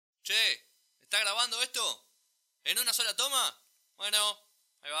Che, ¿está grabando esto? ¿En una sola toma? Bueno,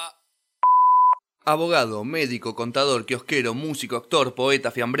 ahí va. Abogado, médico, contador, kiosquero, músico, actor,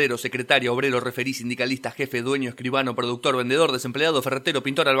 poeta, fiambrero, secretario, obrero, referí, sindicalista, jefe, dueño, escribano, productor, vendedor, desempleado, ferretero,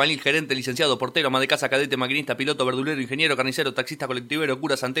 pintor, albañil, gerente, licenciado, portero, ama de casa, cadete, maquinista, piloto, verdulero, ingeniero, carnicero, taxista, colectivero,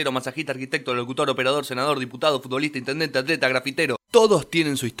 cura, santero, masajista, arquitecto, locutor, operador, senador, diputado, futbolista, intendente, atleta, grafitero. Todos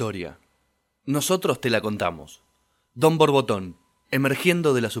tienen su historia. Nosotros te la contamos. Don Borbotón,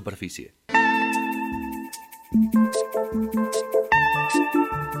 emergiendo de la superficie.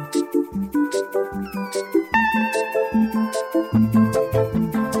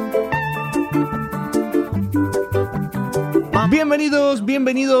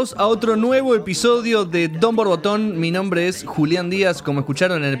 Bienvenidos a otro nuevo episodio de Don Borbotón. Mi nombre es Julián Díaz, como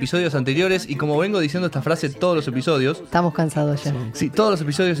escucharon en episodios anteriores, y como vengo diciendo esta frase todos los episodios. Estamos cansados ya. Sí, todos los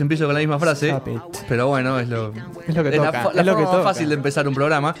episodios empiezo con la misma frase, pero bueno, es lo que toca. La forma más fácil de empezar un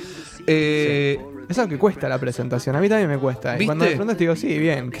programa. Es algo que cuesta la presentación, a mí también me cuesta. ¿Viste? Y cuando me preguntas te digo, sí,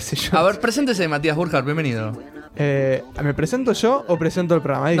 bien, qué sé yo. A ver, preséntese, Matías Burkhardt, bienvenido. ¿Me presento yo o presento el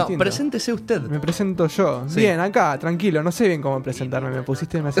programa? Es No, distinto. preséntese usted. Me presento yo. Sí. Bien, acá, tranquilo, no sé bien cómo presentarme. Me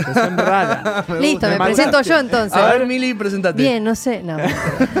pusiste en una situación rara. Listo, me mataste. presento yo entonces. A ver, Mili, presentate. Bien, no sé. No.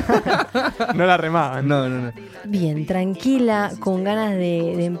 No la remaban. No. Bien, tranquila, con ganas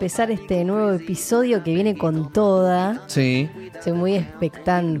de empezar este nuevo episodio que viene con toda. Sí, Soy muy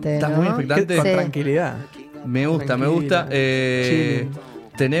expectante. ¿Estás ¿no? muy expectante? Con Sí. tranquilidad. me gusta. Tranquila, chilling.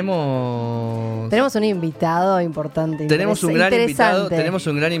 Tenemos un invitado importante. un gran invitado. interesante.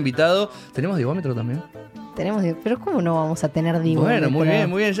 ¿Tenemos digómetro también? Pero ¿cómo no vamos a tener digómetro? Bueno,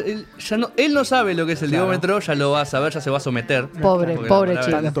 muy bien. Él no sabe lo que es el Claro. digómetro, ya lo va a saber, ya se va a someter. Pobre Porque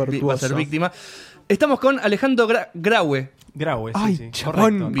chico. va a ser Tortuoso. víctima. Estamos con Alejandro Graue. Graue, Ay, sí. chabón,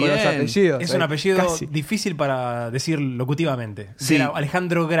 Correcto. con Bien. los apellidos. Es un apellido Casi. difícil para decir locutivamente. Sí.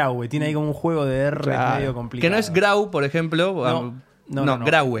 Alejandro Graue. Tiene ahí como un juego de R Claro. medio complicado. Que no es Grau, por ejemplo. No,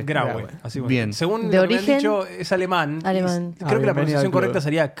 Graue. Graue. Así bueno. Bien. Según De lo que me han origen dicho, es alemán. alemán. Creo que la bienvenido al pronunciación club. correcta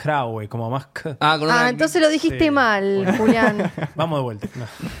sería Kraue, como más K. Con una- Entonces lo dijiste Sí. mal, Julián. Vamos de vuelta.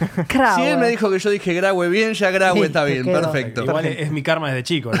 No. Kraue. Si él me dijo que yo dije Graue bien, ya Graue Listo, está bien, quedó. perfecto. Igual es mi karma desde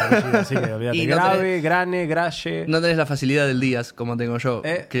chico, el apellido, así que olvídate. Y no Grave, Grane, Graye. No tenés la facilidad del Díaz, como tengo yo,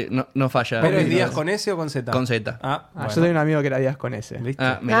 que no falla. ¿Pero es Díaz Díaz con S o con Z? Con Z. Bueno. Yo tengo un amigo que era Díaz con ese. ¿Viste?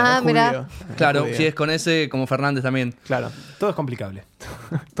 Mira. Mira. Claro, Judío. si es con ese, como Fernández también. Claro. Todo es complicable.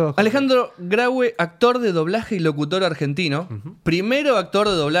 Todo Alejandro Graue, actor de doblaje y locutor argentino. Primero actor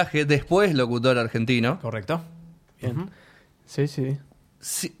de doblaje, después locutor argentino. ¿Correcto? Bien. Sí, sí.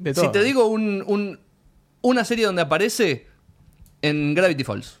 Si De todo. te digo una serie donde aparece, en Gravity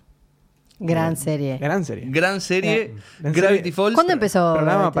Falls. Gran serie. Gran serie. Gran serie, Gran Gravity serie. Falls. ¿Cuándo empezó?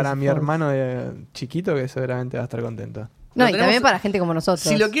 Programa Gravity para mi Falls? hermano chiquito que seguramente va a estar contento. No, Lo y tenemos- también para gente como nosotros.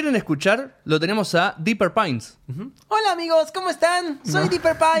 Si lo quieren escuchar, lo tenemos a Deeper Pines. Hola amigos, ¿cómo están? Soy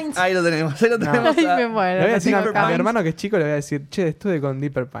Deeper Pines. Ahí lo tenemos a- Ay, me Le muero. voy a decir Deeper a mi Pines. hermano que es chico, le voy a decir, che, estuve con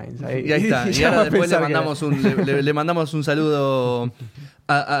Deeper Pines. Y ahí está. Y ya va ahora a después le pensar que- mandamos le mandamos un saludo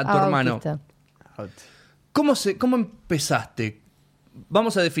a tu hermano. Bautista. ¿Cómo empezaste?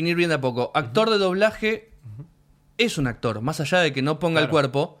 Vamos a definir bien de a poco. Actor de doblaje es un actor. Más allá de que no ponga el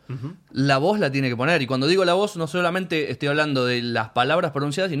cuerpo, la voz la tiene que poner. Y cuando digo la voz, no solamente estoy hablando de las palabras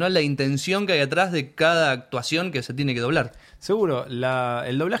pronunciadas, sino la intención que hay atrás de cada actuación que se tiene que doblar. Seguro,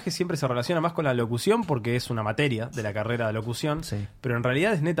 el doblaje siempre se relaciona más con la locución porque es una materia de la carrera de locución, Sí. pero en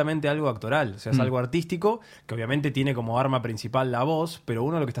realidad es netamente algo actoral, o sea, es algo artístico que obviamente tiene como arma principal la voz, pero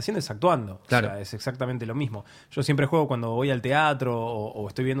uno lo que está haciendo es actuando, Claro. o sea, es exactamente lo mismo. Yo siempre juego cuando voy al teatro o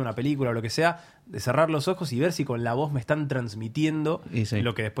estoy viendo una película o lo que sea, de cerrar los ojos y ver si con la voz me están transmitiendo Y sí.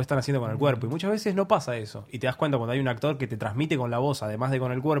 lo que después están haciendo con el cuerpo. Y muchas veces no pasa eso, y te das cuenta cuando hay un actor que te transmite con la voz, además de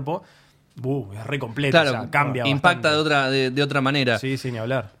con el cuerpo, es re completo, Claro, o sea, cambia impacta bastante. de otra manera. Sí, sí, ni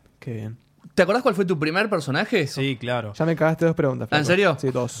hablar. Qué bien. ¿Te acordás cuál fue tu primer personaje? Sí, claro. Ya me cagaste 2 preguntas. ¿Ah, ¿En flaco. serio? Sí,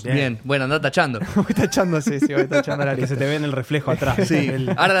 2. Bien. Bueno, anda tachando. Voy tachando, sí, voy tachando la Que lista. se te ve en el reflejo atrás. Sí.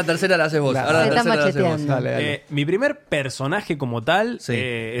 Ahora la tercera la haces vos. Claro. Ahora la Se está tercera la haces vos. macheteando. Dale, dale. Mi primer personaje como tal Sí.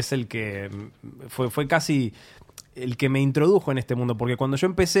 es el que fue casi el que me introdujo en este mundo, porque cuando yo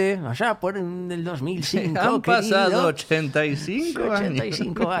empecé, allá por el 2005, Han pasado querido,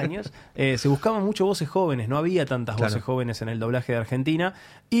 85 años, se buscaban mucho voces jóvenes, no había tantas Claro. voces jóvenes en el doblaje de Argentina,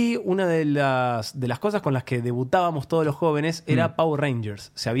 y una de las cosas con las que debutábamos todos los jóvenes era Power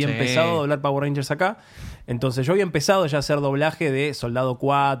Rangers. Se había Sí. empezado a doblar Power Rangers acá, entonces yo había empezado ya a hacer doblaje de Soldado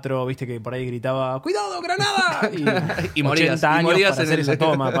 4, viste que por ahí gritaba ¡Cuidado, granada! Y morías, 80 años morías para en hacer el- esa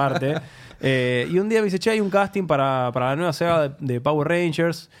toma aparte. Y un día me dice, che, hay un casting para la nueva saga de Power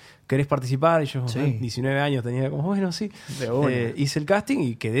Rangers. ¿querés participar? Y yo, Sí. 19 años tenía, como, bueno, sí. De una. Hice el casting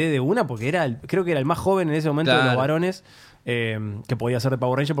y quedé de una porque creo que era el más joven en ese momento de Claro. los varones que podía ser de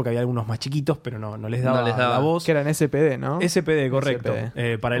Power Ranger porque había algunos más chiquitos, pero no les daba, No les daba. la voz. Que eran SPD, ¿no? SPD, correcto.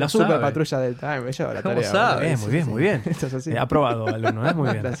 SPD. Para el ¿Cómo azul. Super sabe? Patrulla Delta. Me lleva la ¿Cómo tarea. sabe? ¿verdad? Muy bien, muy bien. Esto es así. Aprobado, alumno, muy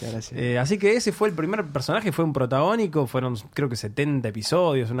bien. Gracias. Así que ese fue el primer personaje, fue un protagónico, fueron creo que 70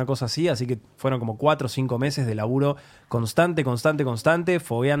 episodios, una cosa así, así que fueron como 4 o 5 meses de laburo constante,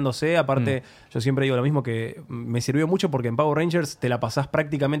 fogueándose. Aparte, yo siempre digo lo mismo, que me sirvió mucho porque en Power Rangers te la pasás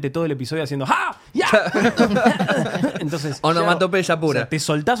prácticamente todo el episodio haciendo ¡ja! ¡Ya! Entonces, Onomatopeya pura. o sea, te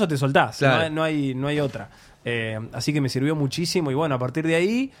soltás o te soltás, Claro. no hay otra. Así que me sirvió muchísimo y bueno, a partir de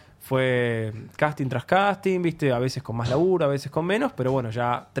ahí fue casting tras casting, viste, a veces con más laburo, a veces con menos, pero bueno,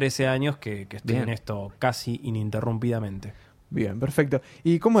 ya 13 años que estoy Bien. en esto casi ininterrumpidamente. Bien, perfecto.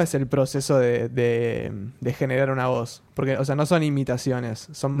 ¿Y cómo es el proceso de generar una voz? Porque, o sea, no son imitaciones,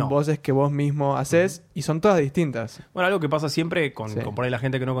 son No. voces que vos mismo haces y son todas distintas. Bueno, algo que pasa siempre con por ahí la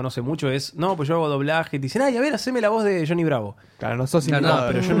gente que no conoce mucho es, no, pues yo hago doblaje, y te dicen, ay, a ver, haceme la voz de Johnny Bravo. Claro, no sos No, imitador. No,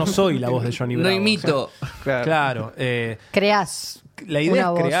 pero yo no soy la voz de Johnny No Bravo. imito. Claro. Claro, Creás. la idea Una es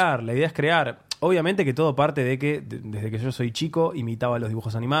voz. crear. Obviamente que todo parte de que desde que yo soy chico imitaba los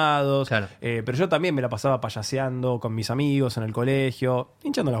dibujos animados, Claro. pero yo también me la pasaba payaseando con mis amigos en el colegio,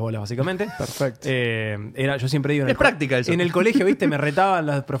 hinchando las bolas básicamente. Perfecto. Yo siempre digo... Es práctica eso. En el colegio, viste, me retaban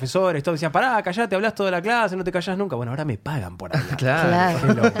los profesores, todos decían, pará, callate, hablas toda la clase, no te callás nunca. Bueno, ahora me pagan por hablar. Claro.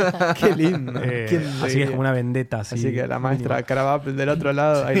 Qué loco. Qué lindo. ¿Quién Así que diría? es como una vendetta. Así que la maestra Carabap del otro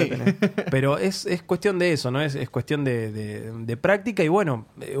lado, ahí lo tenés. Pero es cuestión de eso, ¿no? Es cuestión de práctica y bueno,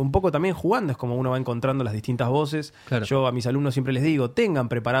 un poco también jugando es como uno va encontrando las distintas voces. Claro. Yo a mis alumnos siempre les digo, tengan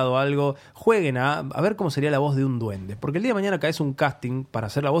preparado algo, jueguen a ver cómo sería la voz de un duende. Porque el día de mañana caes un casting para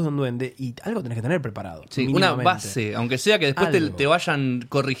hacer la voz de un duende y algo tenés que tener preparado. Sí, una mínimamente. base, aunque sea que después Algo. te vayan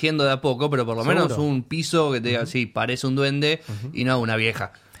corrigiendo de a poco, pero por lo Seguro. menos un piso que te diga, sí, parece un duende y no una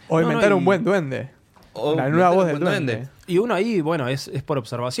vieja. O No, inventar y- un buen duende. O La nueva meter voz un del buen duende. Y uno ahí, bueno, es por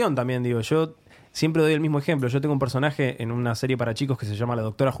observación también, digo. Yo siempre doy el mismo ejemplo. Yo tengo un personaje en una serie para chicos que se llama La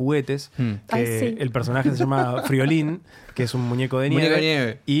Doctora Juguetes. Que Ay, sí. el personaje se llama Friolín, que es un muñeco de nieve. Muñeco de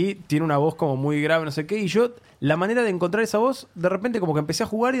nieve. Y tiene una voz como muy grave, no sé qué. Y yo, la manera de encontrar esa voz, de repente como que empecé a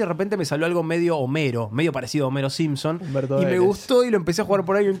jugar y de repente me salió algo medio Homero, medio parecido a Homero Simpson. Humberto Y me Vélez. gustó y lo empecé a jugar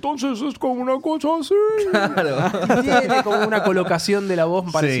por ahí. Entonces es como una cosa así. Claro. Y tiene como una colocación de la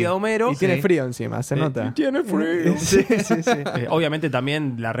voz parecida Sí. a Homero. Y tiene Sí. frío encima, se Y nota. tiene frío. Sí, sí, sí. Obviamente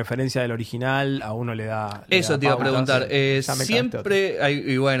también la referencia del original a uno le da... le Eso da te iba a pauta. preguntar. Ya me Siempre.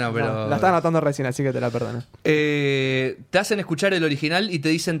 Y bueno, pero. No, la estaba anotando recién, así que te la perdono. ¿Te hacen escuchar el original y te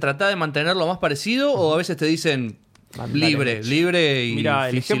dicen trata de mantenerlo más parecido? ¿O a veces te dicen Mandale libre y Mira,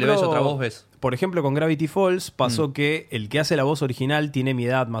 el si le ejemplo, ves otra voz ves? Por ejemplo, con Gravity Falls pasó que el que hace la voz original tiene mi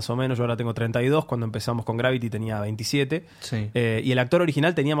edad más o menos. Yo ahora tengo 32, cuando empezamos con Gravity tenía 27. Sí. Y el actor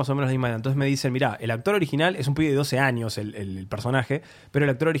original tenía más o menos la misma edad. Entonces me dicen, mira, el actor original es un pibe de 12 años, el personaje, pero el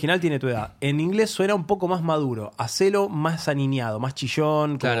actor original tiene tu edad. En inglés suena un poco más maduro, hacelo más aniñado, más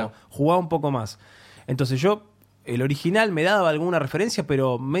chillón, como Claro. jugá un poco más. Entonces yo... El original me daba alguna referencia,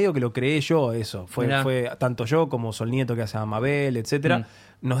 pero medio que lo creé yo eso. Mirá. Fue tanto yo como Sol Nieto que hace a Mabel, etcétera.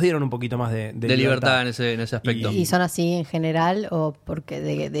 Nos dieron un poquito más de De libertad en ese aspecto. ¿Y son así en general o porque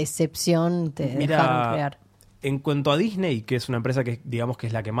de excepción te Mira, dejaron crear? En cuanto a Disney, que es una empresa que digamos que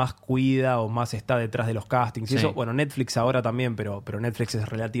es la que más cuida o más está detrás de los castings y Sí. eso, bueno, Netflix ahora también, pero Netflix es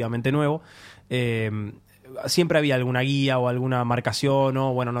relativamente nuevo. Siempre había alguna guía o alguna marcación,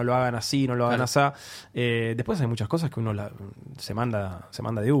 o bueno, no lo hagan así, no lo hagan Claro. así. Después hay muchas cosas que uno se manda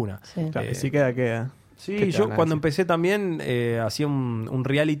de una. Sí. Claro, y si queda, queda. ¿Qué Sí, te yo van a cuando decir? empecé también hacía un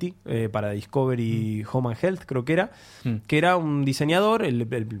reality para Discovery Home and Health, creo que era, que era un diseñador,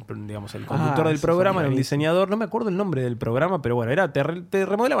 digamos, el conductor del eso programa fue era un buenísimo. diseñador, no me acuerdo el nombre del programa, pero bueno, era te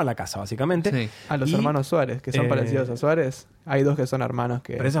remodelaban la casa, básicamente. Sí. A los Y, hermanos Suárez, que son parecidos a Suárez. Hay dos que son hermanos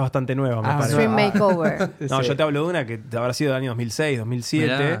que... Pero esa es bastante nueva, me Ah, parece. Stream no. Makeover. No, Sí. yo te hablo de una que habrá sido del año 2006,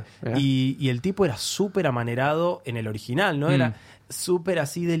 2007. Mirá. Y el tipo era súper amanerado en el original, ¿no? Era súper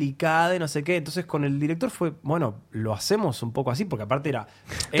así delicada y no sé qué. Entonces con el director fue, bueno, lo hacemos un poco así, porque aparte era...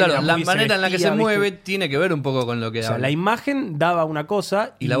 él Claro, era la muy manera en la que vestía, se ¿viste? mueve tiene que ver un poco con lo que O sea, habla. la imagen daba una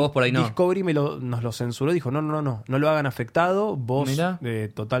cosa Y la voz por ahí no. Discovery nos lo censuró, dijo, no lo hagan afectado, vos Mirá.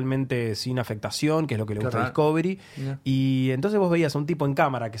 totalmente sin afectación, que es lo que le Qué gusta a raro. Discovery. Mirá. Y entonces vos veías a un tipo en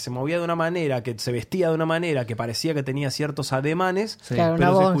cámara que se movía de una manera, que se vestía de una manera, que parecía que tenía ciertos ademanes, Sí. Claro, pero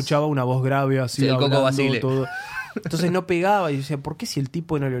una se voz. escuchaba una voz grave así, Sí, el Coco hablando Basile. todo. Entonces no pegaba y yo decía, ¿por qué si el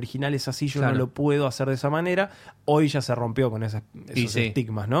tipo en el original es así, yo no lo puedo hacer de esa manera? Hoy ya se rompió con esos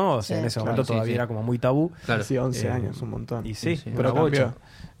estigmas, ¿no? O sea, en ese momento todavía era como muy tabú. Claro. Sí, 11 años, un montón. Y sí, pero cambió.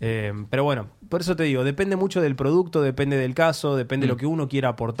 Pero bueno, por eso te digo, depende mucho del producto, depende del caso, depende de lo que uno quiera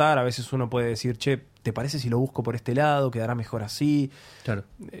aportar. A veces uno puede decir, che, ¿te parece si lo busco por este lado? ¿Quedará mejor así? Claro.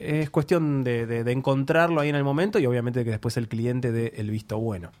 Es cuestión de encontrarlo ahí en el momento y obviamente que después el cliente dé el visto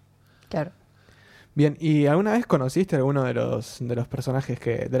bueno. Claro. Bien, ¿y alguna vez conociste alguno de los personajes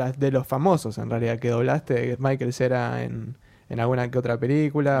de los famosos en realidad que doblaste? Michael Cera en alguna que otra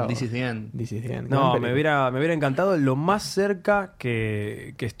película. This is the End. This is the End. No, me hubiera encantado. Lo más cerca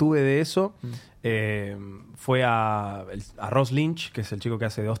que estuve de eso fue a Ross Lynch, que es el chico que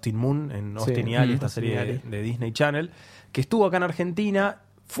hace de Austin Moon en Austin y Ali, esta serie de Disney Channel, que estuvo acá en Argentina,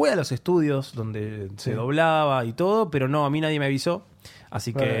 fue a los estudios donde se doblaba y todo, pero no, a mí nadie me avisó,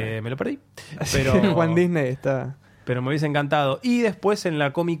 así que me lo perdí. Pero Juan Disney está... Pero me hubiese encantado. Y después en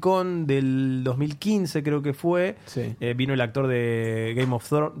la Comic Con del 2015 creo que fue, vino el actor de Game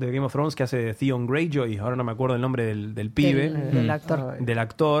of Thrones que hace de Theon Greyjoy, ahora no me acuerdo el nombre del pibe. Del actor. Del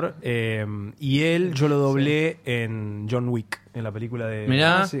actor. Y él yo lo doblé en John Wick, en la película de...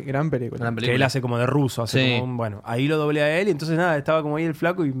 Mirá. Sí, gran película. Que él hace como de ruso, bueno, ahí lo doblé a él y entonces nada, estaba como ahí el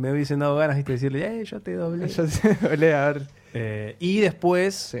flaco y me hubiesen dado ganas de decirle, yo te doblé. Yo te doblé, a ver. Y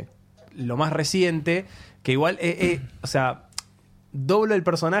después, lo más reciente... Que igual, o sea, doblo el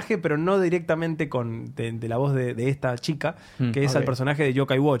personaje, pero no directamente de la voz de esta chica, que es el personaje de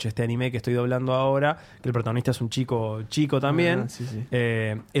Yokai Watch, este anime que estoy doblando ahora, que el protagonista es un chico también.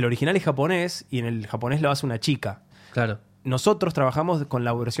 El original es japonés y en el japonés lo hace una chica. Claro. Nosotros trabajamos con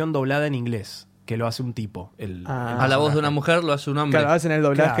la versión doblada en inglés, que lo hace un tipo. A la voz de una mujer lo hace un hombre. Claro, hacen el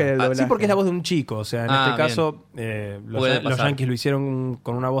doblaje del doblaje. Sí, porque es la voz de un chico. O sea, en este caso, los Yankees lo hicieron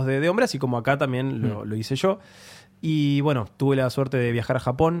con una voz de hombre, así como acá también lo hice yo. Y bueno, tuve la suerte de viajar a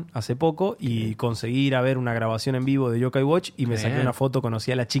Japón hace poco y conseguir ir a ver una grabación en vivo de Yokai Watch y me saqué una foto,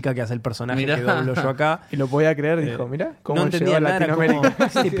 conocí a la chica que hace el personaje que doblo yo acá. Y lo podía creer, dijo, mirá, cómo no entendía llegó a nada, Latinoamérica. como,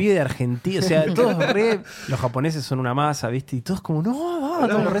 este pibe de Argentina, o sea, todos los japoneses son una masa, ¿viste? Y todos como,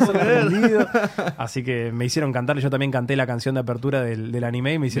 todos re sorprendidos. Así que me hicieron cantarle, yo también canté la canción de apertura del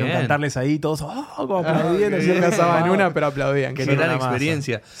anime y me hicieron cantarles ahí todos, como aplaudiendo. No saben una, pero aplaudían. Qué gran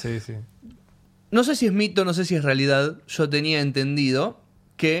experiencia. Sí. No sé si es mito, no sé si es realidad. Yo tenía entendido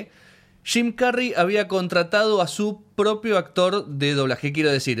que Jim Carrey había contratado a su propio actor de doblaje.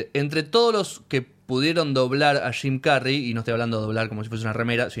 Quiero decir, entre todos los que pudieron doblar a Jim Carrey, y no estoy hablando de doblar como si fuese una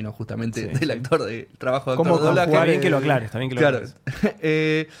remera, sino justamente del actor de trabajo de actor de doblaje. Está bien que lo aclares, Claro.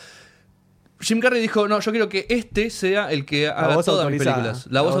 Jim Carrey dijo, no, yo quiero que este sea el que haga todas mis películas.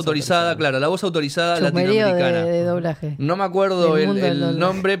 La voz autorizada, claro, la voz autorizada latinoamericana. De doblaje. No me acuerdo el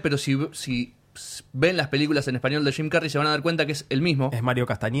nombre, pero si ven las películas en español de Jim Carrey se van a dar cuenta que es el mismo. Es Mario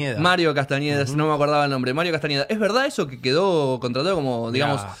Castañeda. Mario Castañeda, no me acordaba el nombre. Mario Castañeda. ¿Es verdad eso que quedó contratado como,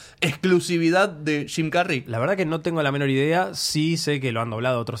 digamos, exclusividad de Jim Carrey? La verdad que no tengo la menor idea. Sí sé que lo han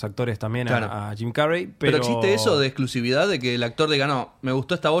doblado otros actores también a Jim Carrey. Pero existe eso de exclusividad, de que el actor diga, no, me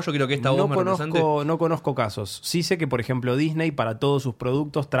gustó esta voz, yo quiero que esta voz me represente. No conozco casos. Sí sé que, por ejemplo, Disney para todos sus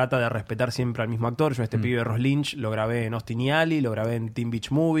productos trata de respetar siempre al mismo actor. Yo pibe Ross Lynch lo grabé en Austin y Ali, lo grabé en Teen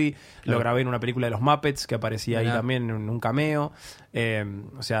Beach Movie, lo grabé en una película de los Muppets que aparecía ahí también en un cameo.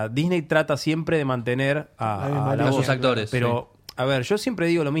 O sea, Disney trata siempre de mantener a sus actores. Pero, a ver, yo siempre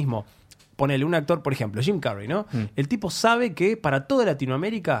digo lo mismo. Ponele un actor, por ejemplo, Jim Carrey, ¿no? El tipo sabe que para toda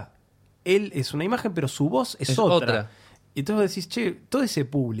Latinoamérica él es una imagen, pero su voz es otra. Y entonces decís, che, todo ese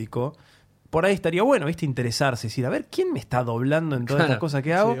público, por ahí estaría bueno, ¿viste? Interesarse, decir, a ver, ¿quién me está doblando en todas estas cosas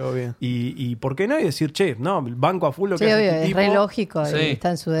que hago? Sí, y ¿por qué no? Y decir, che, no, banco a full lo que hace este tipo. Es re lógico, está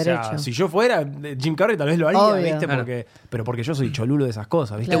en su derecho. O sea, si yo fuera Jim Carrey tal vez lo haría, ¿viste? Pero porque yo soy cholulo de esas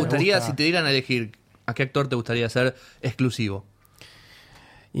cosas, ¿viste? ¿Te gustaría, si te dieran a elegir, a qué actor te gustaría ser exclusivo?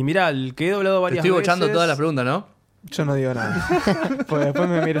 Y mirá, el que he doblado varias veces... Te estoy bochando todas las preguntas, ¿no? Yo no digo nada. Pues después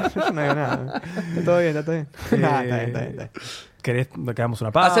me miras, yo no digo nada. Está todo bien. Está bien. ¿Querés que hagamos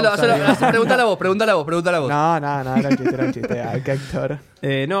una pausa? Hacelo. Pregúntala vos. No, era un chiste. ¿A qué actor?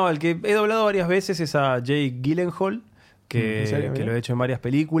 No, el que he doblado varias veces es a Jake Gyllenhaal, que lo he hecho en varias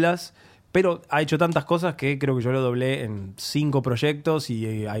películas. Pero ha hecho tantas cosas que creo que yo lo doblé en 5 proyectos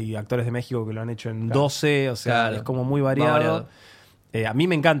y hay actores de México que lo han hecho en 12. O sea, es como muy variado. A mí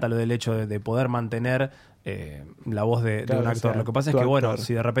me encanta lo del hecho de poder mantener la voz de un actor. O sea, lo que pasa es que, bueno,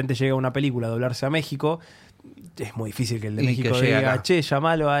 si de repente llega una película a doblarse a México, es muy difícil que el de México diga, che,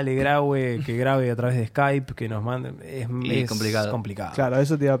 llamalo a Ale Graue, que grabe a través de Skype, que nos mande. Es complicado. Claro,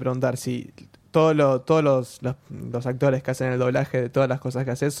 eso te iba a preguntar. Si todos los actores que hacen el doblaje de todas las cosas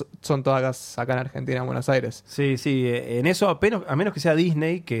que haces son todas acá en Argentina, en Buenos Aires. Sí, en eso, a menos que sea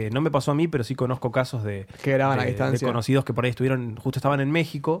Disney, que no me pasó a mí, pero sí conozco casos de Que graban a distancia. de conocidos que por ahí justo estaban en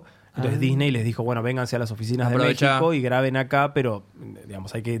México, entonces Disney les dijo, bueno, vénganse a las oficinas Aprovecha. de México y graben acá, pero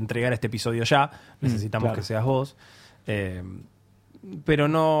digamos, hay que entregar este episodio ya, necesitamos claro. que seas vos. Pero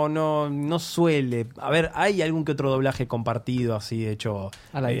no suele. A ver, hay algún que otro doblaje compartido, así hecho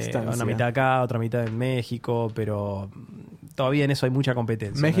A la distancia. una mitad acá, otra mitad en México, pero todavía en eso hay mucha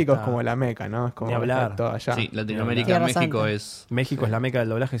competencia. México No está- es como la meca, ¿no? Es como Ni hablar. está todo allá. Sí, Latinoamérica, Tierra México Santa. es... México es la meca del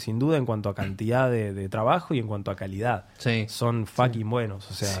doblaje sin duda en cuanto a cantidad de trabajo y en cuanto a calidad. Sí. Son fucking buenos,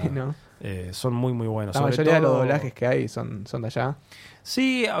 o sea, Sí, ¿no? son muy muy buenos. La Sobre mayoría de los todo- doblajes que hay son de allá.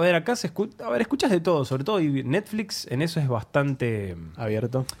 Sí, a ver, acá escuchas de todo, sobre todo y Netflix en eso es bastante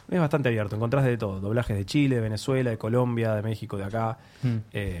Abierto. abierto, encontrás de todo, doblajes de Chile, de Venezuela, de Colombia, de México, de acá.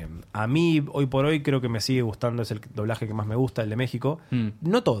 A mí, hoy por hoy, creo que me sigue gustando, es el doblaje que más me gusta, el de México.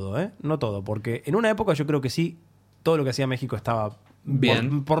 No todo, no todo, porque en una época yo creo que sí, todo lo que hacía México estaba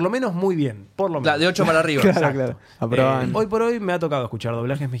Bien. por lo menos muy bien, por lo menos. De 8 para arriba. Claro, Exacto. claro. Aprobaban. Hoy por hoy me ha tocado escuchar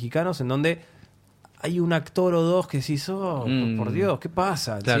doblajes mexicanos en donde hay un actor o dos que decís, por Dios, ¿qué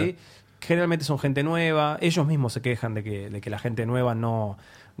pasa? Claro. ¿Sí? Generalmente son gente nueva, ellos mismos se quejan de que la gente nueva no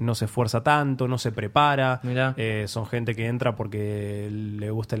se esfuerza tanto, no se prepara. Mirá. Son gente que entra porque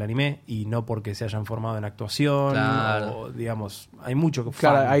le gusta el anime y no porque se hayan formado en actuación. Claro. O, digamos, hay mucho que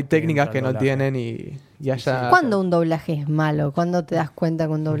Claro, hay técnicas entra que al no doblaje. tienen y allá... ¿Cuándo un doblaje es malo? ¿Cuándo te das cuenta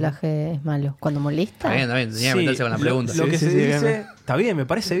que un doblaje es malo? ¿Cuando molesta? Está bien, tenía que Sí, meterse con la pregunta. Lo que Sí, se sí, dice, bien. está bien, me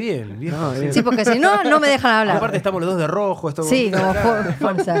parece bien. viejo, No, sí. bien. Sí, porque si no, no me dejan hablar. Aparte estamos los dos de rojo. Esto Sí, como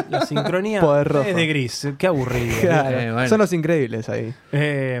fuerza. La sincronía Poder rojo. es de gris. Qué aburrido. Claro, bueno. son los increíbles ahí.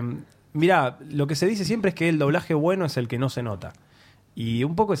 Mirá, lo que se dice siempre es que el doblaje bueno es el que no se nota. Y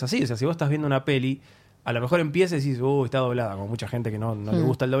un poco es así. O sea, si vos estás viendo una peli, a lo mejor empiezas y dices, está doblada, como mucha gente que no le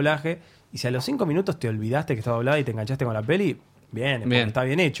gusta el doblaje. Y si a los 5 minutos te olvidaste que estaba doblada y te enganchaste con la peli, bien, es porque Bien. está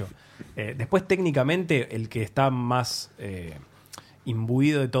bien hecho. Después, técnicamente, el que está más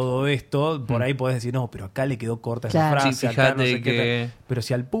imbuido de todo esto, por ahí podés decir, no, pero acá le quedó corta Claro. esa frase. Sí, acá no fíjate sé qué que- pero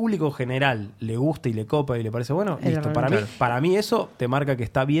si al público general le gusta y le copa y le parece bueno, Es listo. verdad. Para mí eso te marca que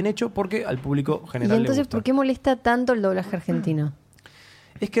está bien hecho porque al público ¿Y general le entonces gusta. por qué molesta tanto el doblaje argentino?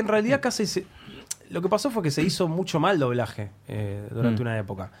 Es que en realidad lo que pasó fue que se hizo mucho mal doblaje durante una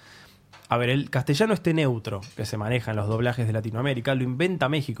época. A ver, el castellano neutro que se maneja en los doblajes de Latinoamérica lo inventa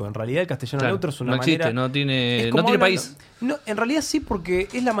México. En realidad el castellano Claro, neutro es una no existe, manera... no es tiene como hablan- país. No, en realidad sí, porque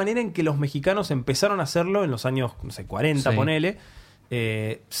es la manera en que los mexicanos empezaron a hacerlo en los años, no sé, 40, Sí. ponele,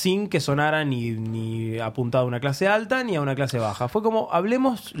 sin que sonara ni apuntado a una clase alta ni a una clase baja. Fue como,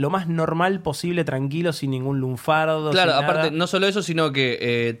 hablemos lo más normal posible, tranquilo, sin ningún lunfardo. Claro, sin aparte, nada. no solo eso, sino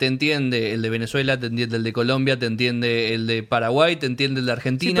que te entiende el de Venezuela, te entiende el de Colombia, te entiende el de Paraguay, te entiende el de Sí,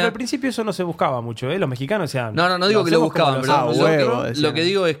 Argentina. pero al principio eso no se buscaba mucho, ¿eh? Los mexicanos decían... No digo que lo hacemos como buscaban, pero hacemos Ah, huevo, lo, que, decían. lo que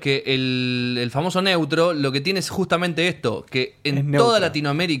digo es que el famoso neutro lo que tiene es justamente esto, que Es en neutro. toda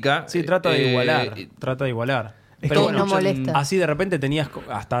Latinoamérica... Sí, trata de igualar. eh, Trata de igualar. Es Pero que bueno, no molesta. así de repente tenías,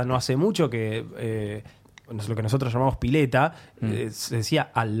 hasta no hace mucho que lo que nosotros llamamos pileta, se decía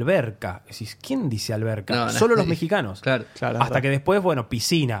alberca. Decís, ¿quién dice alberca? No, no. Solo los mexicanos. Claro. Claro, Hasta verdad. que después, bueno,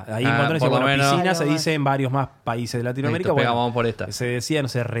 piscina. Ahí Ah, encontrás, por lo bueno, menos. piscina se Claro, dice en varios más países de Latinoamérica. Listo, Bueno, pegamos por esta. se decía, no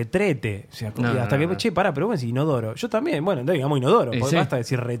sé, retrete. O sea, No, hasta no, que, no. che, pará, pero bueno, si inodoro. Yo también, bueno, entonces digamos inodoro. Y Porque sí. basta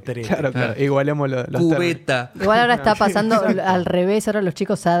decir retrete. Claro, claro. Claro. Igualemos los términos. Cubeta. Igual ahora está pasando al revés, ahora los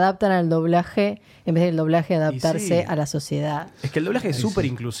chicos se adaptan al doblaje en vez del doblaje adaptarse sí. a la sociedad. Es que el doblaje es súper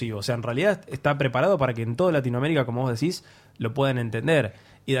inclusivo. O sea, en realidad está preparado para que en toda Latinoamérica, como vos decís, lo puedan entender.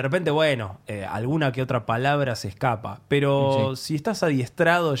 Y de repente, bueno, alguna que otra palabra se escapa. Pero si estás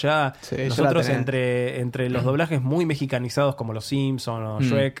adiestrado ya, Sí, ya la nosotros tenés. entre los doblajes muy mexicanizados como Los Simpsons o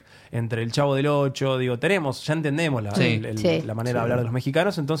Shrek, entre El Chavo del Ocho, digo, ya entendemos la, Sí. Sí. la manera de hablar de los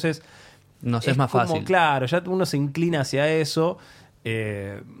mexicanos. Entonces, Nos es más como, fácil. Claro, ya uno se inclina hacia eso.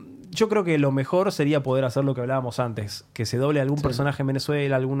 Yo creo que lo mejor sería poder hacer lo que hablábamos antes, que se doble algún personaje en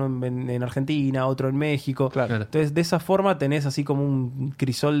Venezuela, alguno en Argentina, otro en México. Claro. Entonces, de esa forma tenés así como un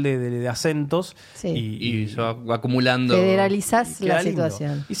crisol de acentos Sí. Y se va acumulando. Federalizás queda la lindo.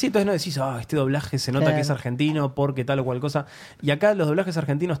 situación. Y sí, entonces no decís, este doblaje se nota Claro. que es argentino porque tal o cual cosa. Y acá los doblajes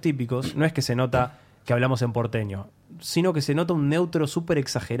argentinos típicos no es que se nota que hablamos en porteño, sino que se nota un neutro súper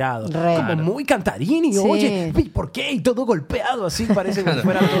exagerado. Re. Como muy cantarini, Sí. oye, ¿y por qué? Y todo golpeado, así parece como si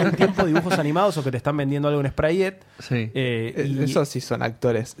fueran todo el tiempo dibujos animados o que te están vendiendo algo en Sprayet. Sí. Y- Eso sí son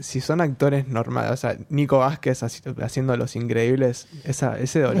actores. Si son actores normales, o sea, Nico Vázquez haciendo Los Increíbles,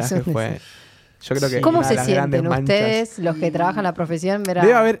 ese doblaje Eso es- fue Yo creo que ¿Cómo una de se las grandes sienten manchas. ustedes, los que trabajan la profesión? Ver a-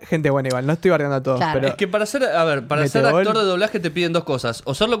 Debe haber gente buena igual, no estoy bardeando a todos, Claro. pero Es que para ser Metegol. actor de doblaje te piden dos cosas.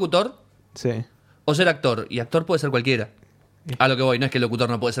 O ser locutor sí. o ser actor. Y actor puede ser cualquiera. A lo que voy, no es que el locutor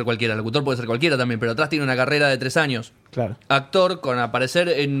no puede ser cualquiera. El locutor puede ser cualquiera también, pero atrás tiene una carrera de 3 años. Claro. Actor, con aparecer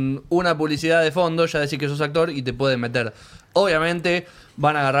en una publicidad de fondo, ya decís que sos actor y te pueden meter. Obviamente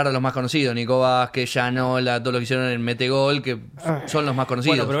van a agarrar a los más conocidos. Nico Vázquez, Yanola, todos los que hicieron en Metegol, que son los más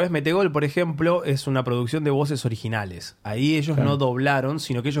conocidos. Bueno, pero ves, Metegol, por ejemplo, es una producción de voces originales. Ahí ellos no doblaron,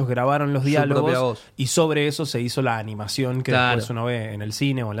 sino que ellos grabaron los Su propia diálogos voz. y sobre eso se hizo la animación que Claro. después uno ve en el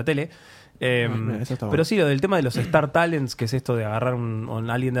cine o en la tele. Mira, eso está Pero bueno. sí, lo del tema de los Star Talents, que es esto de agarrar un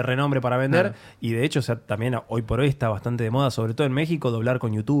alguien de renombre para vender, Claro. y de hecho, o sea, también hoy por hoy está bastante de moda, sobre todo en México, doblar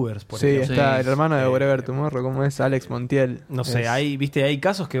con youtubers, por Sí, ejemplo. está Sí. el hermano de Wherever Tomorrow, ¿cómo es? Alex Montiel. No sé, Es- hay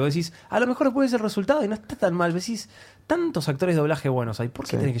casos que vos decís, a lo mejor después es el resultado y no está tan mal. Decís, tantos actores de doblaje buenos hay, ¿por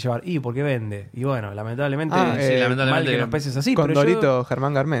qué Sí. tenés que llevar? Y porque vende. Y bueno, lamentablemente, Ah, sí, lamentablemente mal que nos peses así. Con pero Dorito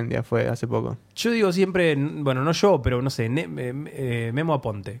Germán Garmendia fue hace poco. yo digo siempre, bueno, no yo, pero no sé, Memo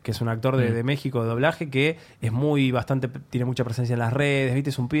Aponte, que es un actor de México de doblaje que es tiene mucha presencia en las redes,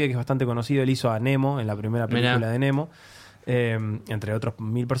 ¿viste? Es un pibe que es bastante conocido, él hizo a Nemo en la primera película Mirá. de Nemo, entre otros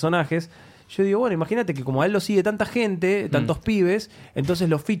 1000 personajes. Yo digo, bueno, imagínate que como a él lo sigue tanta gente, tantos pibes, entonces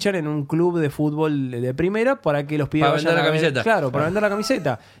lo fichan en un club de fútbol de primera para que los pibes Para vayan vender la a ver- camiseta. Claro, para vender la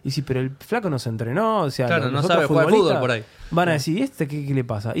camiseta. Y sí, pero el flaco no se entrenó, o sea, Claro, los no otros sabe jugar futbolistas fútbol por ahí. Van a decir, ¿este qué le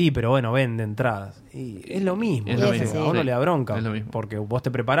pasa? Y pero bueno, vende entradas. Y es lo mismo. Es lo ¿viste? mismo, A uno sí. le da bronca. Es lo mismo. Porque vos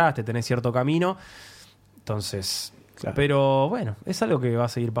te preparaste, tenés cierto camino. Entonces, Claro. pero bueno, es algo que va a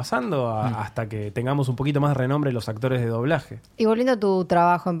seguir pasando hasta que tengamos un poquito más de renombre los actores de doblaje. Y volviendo a tu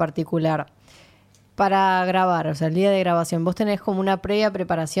trabajo en particular, para grabar, o sea, el día de grabación, vos tenés como una previa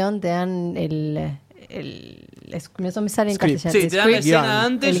preparación, te dan eso me sale en Script. castellano. Sí, el te dan la script, escena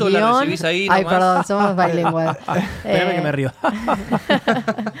antes el o la guión. recibís ahí Ay, nomás. perdón, somos bilingües. Espérame que me río.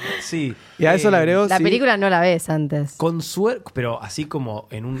 Sí. Y a eso le agrego. La sí, película no la ves antes. Con suerte, pero así como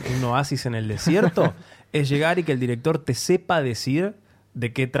en un oasis en el desierto, es llegar y que el director te sepa decir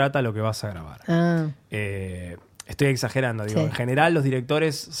de qué trata lo que vas a grabar. Ah, Estoy exagerando, digo. Sí. En general, los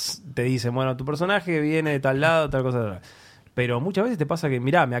directores te dicen, bueno, tu personaje viene de tal lado, tal cosa, tal. Pero muchas veces te pasa que,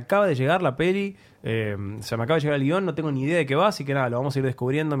 mirá, me acaba de llegar la peli, o sea, me acaba de llegar el guión, no tengo ni idea de qué va, así que nada, lo vamos a ir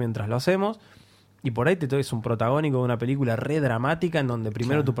descubriendo mientras lo hacemos. Y por ahí te toques un protagónico de una película re dramática en donde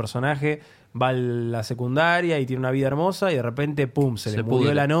primero tu personaje va a la secundaria y tiene una vida hermosa y de repente, pum, se le Se murió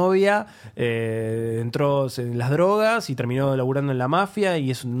pudre. la novia, entró en las drogas y terminó laburando en la mafia y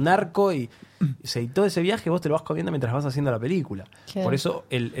es un narco y todo ese viaje vos te lo vas comiendo mientras vas haciendo la película. Claro. Por eso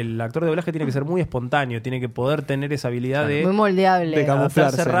el actor de doblaje tiene que ser muy espontáneo, tiene que poder tener esa habilidad muy de moldeable. de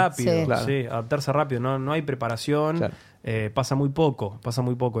camuflarse. adaptarse rápido. Sí. Claro. Sí, adaptarse rápido, no hay preparación. Claro. Pasa muy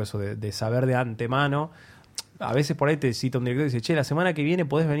poco eso de saber de antemano. A veces por ahí te cita un director y dice, che, la semana que viene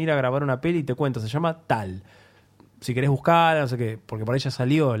podés venir a grabar una peli y te cuento, se llama tal. Si querés buscar, no sé qué, porque por ahí ya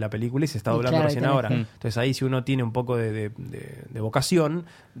salió la película y se está Y doblando claro, recién tenés ahora. que- Entonces ahí si uno tiene un poco de vocación,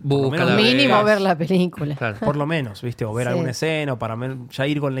 por lo Busca menos la Mínimo veas. ver la película. Claro. por lo menos, ¿viste? O ver Sí. alguna escena, o para ya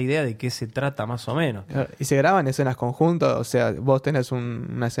ir con la idea de qué se trata más o menos. ¿Y se graban escenas conjuntas? O sea, vos tenés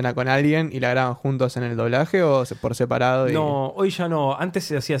una escena con alguien y la graban juntos en el doblaje o por separado. Y... No, hoy ya no. Antes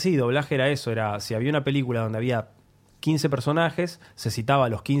se hacía así, doblaje era eso, era si había una película donde había 15 personajes, se citaba a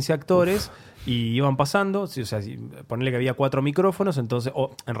los 15 actores y iban pasando, o sea, ponerle que había 4 micrófonos, entonces,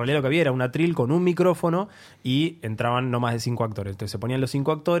 o en realidad lo que había era un atril con un micrófono y entraban no más de 5 actores. Entonces se ponían los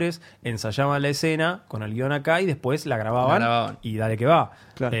 5 actores, ensayaban la escena con el guión acá y después la grababan, La grababan. y dale que va.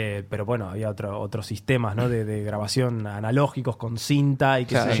 Claro. Pero bueno, había otros sistemas, ¿no? de grabación analógicos con cinta y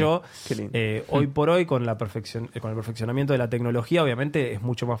qué Claro. sé yo. Qué lindo. Hoy por hoy, con el perfeccionamiento de la tecnología, obviamente es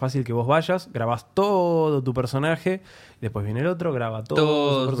mucho más fácil que vos vayas, grabás todo tu personaje, después viene el otro, graba todo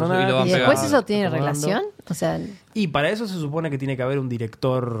Todo, su personaje. y lo van ¿Y después pegando, eso tiene acomodando. relación? O sea, Y para eso se supone que tiene que haber un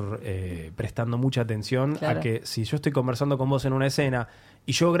director prestando mucha atención Claro. a que si yo estoy conversando con vos en una escena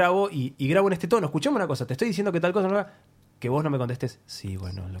y yo grabo y grabo en este tono, escuchame una cosa, te estoy diciendo que tal cosa, no, que vos no me contestes, sí,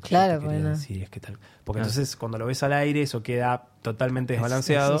 bueno, lo que Claro, yo te quería bueno. decir es que tal. Porque entonces cuando lo ves al aire eso queda totalmente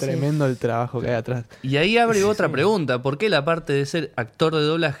desbalanceado. sí, sí. Tremendo el trabajo que hay atrás. Y ahí abre otra pregunta. ¿Por qué la parte de ser actor de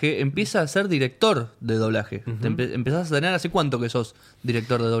doblaje empieza a ser director de doblaje? Te empezás a tener, ¿hace cuánto que sos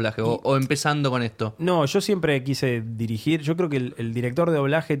director de doblaje? O empezando con esto. No, yo siempre quise dirigir. Yo creo que el director de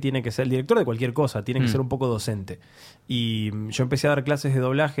doblaje tiene que ser, el director de cualquier cosa, tiene que ser un poco docente. Y yo empecé a dar clases de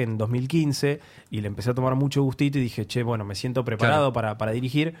doblaje en 2015 y le empecé a tomar mucho gustito y dije, che, bueno, me siento preparado para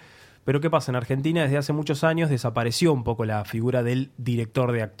dirigir. Pero ¿qué pasa? En Argentina desde hace muchos años desapareció un poco la figura del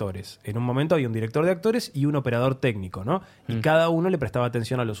director de actores. En un momento había un director de actores y un operador técnico, ¿no? Y cada uno le prestaba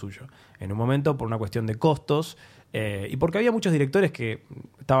atención a lo suyo. En un momento, por una cuestión de costos, y porque había muchos directores que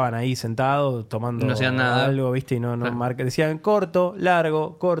estaban ahí sentados tomando No hacían nada. algo, ¿viste? Y no decían corto,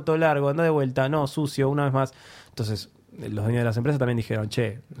 largo, anda de vuelta, no, sucio, una vez más. Entonces, los dueños de las empresas también dijeron,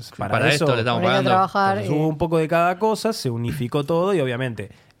 che, para eso esto le estamos Poner a pagando. trabajar. entonces, hubo un poco de cada cosa, se unificó todo y obviamente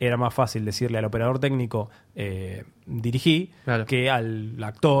era más fácil decirle al operador técnico dirigí Claro. que al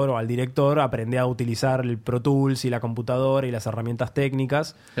actor o al director aprende a utilizar el Pro Tools y la computadora y las herramientas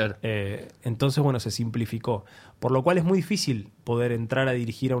técnicas. Claro. Entonces, bueno, se simplificó. Por lo cual es muy difícil poder entrar a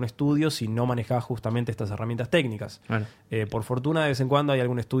dirigir a un estudio si no manejas justamente estas herramientas técnicas. Bueno. Por fortuna, de vez en cuando hay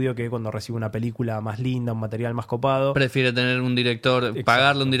algún estudio que cuando recibe una película más linda, un material más copado, Prefiere tener un director, Exacto.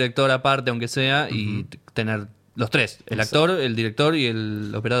 pagarle un director aparte, aunque sea, y tener los tres: el actor, el director y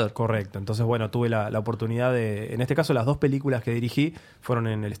el operador. correcto. Entonces, bueno, tuve la oportunidad de... En este caso, las 2 películas que dirigí fueron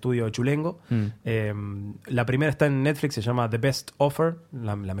en el estudio Chulengo. La primera está en Netflix, se llama The Best Offer,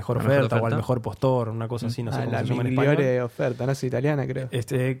 la mejor oferta o el mejor postor, una cosa así, no sé cómo la se llama en español. migliore oferta, no es italiana, creo.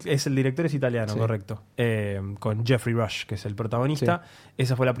 El director es italiano, Sí. correcto. Con Jeffrey Rush, que es el protagonista.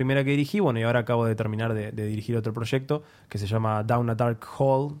 Esa fue la primera que dirigí. Bueno, y ahora acabo de terminar de dirigir otro proyecto que se llama Down a Dark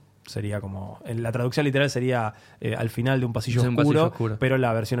Hall. Sería como... En la traducción literal sería al final de un pasillo Sí, un oscuro, pasillo oscuro. pero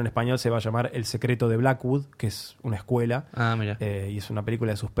la versión en español se va a llamar El secreto de Blackwood, que es una escuela. Ah, mira. Y es una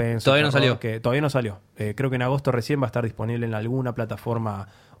película de suspenso. Todavía no terror, salió. que todavía no salió. Creo que en agosto recién va a estar disponible en alguna plataforma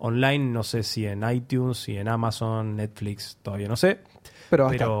online. No sé si en iTunes, si en Amazon, Netflix, todavía no sé. Pero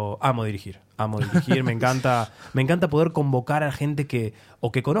va a estar. Pero amo dirigir, me encanta poder convocar a gente que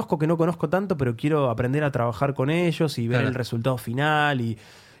conozco, que no conozco tanto, pero quiero aprender a trabajar con ellos y ver Claro. el resultado final y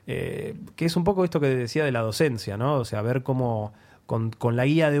que es un poco esto que decía de la docencia, ¿no? O sea, ver cómo con la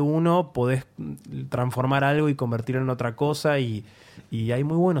guía de uno podés transformar algo y convertirlo en otra cosa y hay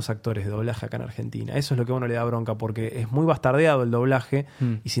muy buenos actores de doblaje acá en Argentina. Eso es lo que a uno le da bronca porque es muy bastardeado el doblaje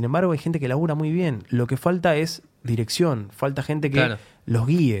y sin embargo hay gente que labura muy bien. Lo que falta es dirección, falta gente que Claro. los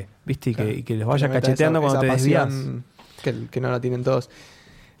guíe, ¿viste? Y que los vaya le meta cacheteando esa cuando te desvías. pasión que no la tienen todos.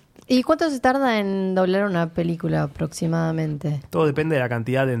 ¿Y cuánto se tarda en doblar una película aproximadamente? Todo depende de la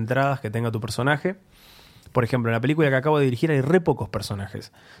cantidad de entradas que tenga tu personaje. Por ejemplo, en la película que acabo de dirigir hay re pocos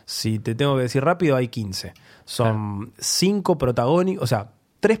personajes. Si te tengo que decir rápido, hay 15. Son 5 protagónicos, o sea,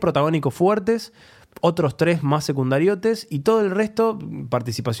 3 protagónicos fuertes, otros 3 más secundariotes y todo el resto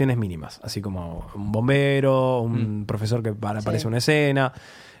participaciones mínimas. Así como un bombero, un profesor que aparece en una escena.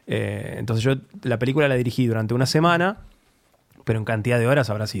 Entonces yo la película la dirigí durante una semana, pero en cantidad de horas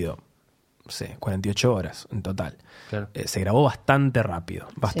habrá sido, no sé, 48 horas en total. Claro. Se grabó bastante rápido,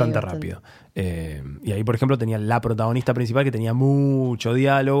 bastante bastante. rápido. Y ahí, por ejemplo, tenía la protagonista principal que tenía mucho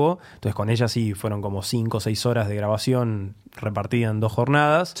diálogo. Entonces, con ella sí fueron como 5 o 6 horas de grabación repartida en 2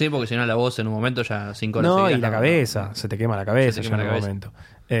 jornadas. Sí, porque si no la voz en un momento ya 5 horas No, seguidas, y la cabeza, se te quema la cabeza Se te ya quema en la un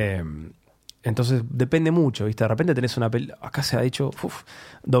cabeza. momento. Entonces, depende mucho, ¿viste? De repente tenés acá se ha hecho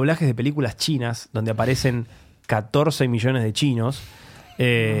doblajes de películas chinas donde aparecen 14 millones de chinos.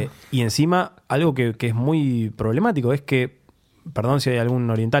 Y encima, algo que es muy problemático es que, perdón si hay algún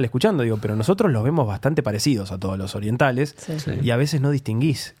oriental escuchando, digo, pero nosotros los vemos bastante parecidos a todos los orientales Sí. Sí. y a veces no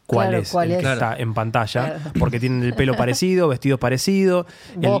distinguís cuál Claro, es cuál el es. que está en pantalla, Claro. porque tienen el pelo parecido, vestidos parecidos,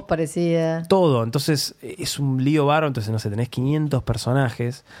 Voz parecida. todo. Entonces es un lío bárbaro. Entonces, no sé, tenés 500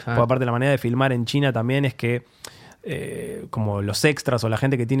 personajes. Ah. Porque aparte la manera de filmar en China también es que como los extras o la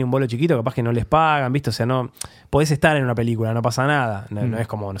gente que tiene un vuelo chiquito, capaz que no les pagan, ¿viste? O sea, no podés estar en una película, no pasa nada. No es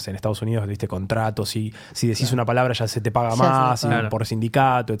como, no sé, en Estados Unidos, ¿viste? Contratos y si decís una palabra ya se te paga Ya más, se te paga. y por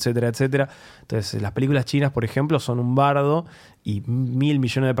sindicato, etcétera, etcétera. Entonces, las películas chinas, por ejemplo, son un bardo y 1.000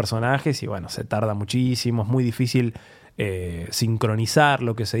 millones de personajes y bueno, se tarda muchísimo, es muy difícil sincronizar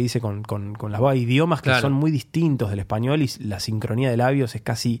lo que se dice con los idiomas que Claro. son muy distintos del español y la sincronía de labios es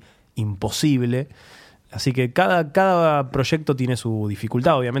casi imposible. Así que cada proyecto tiene su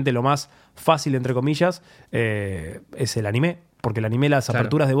dificultad. Obviamente lo más fácil, entre comillas, es el anime, porque el anime, las Claro.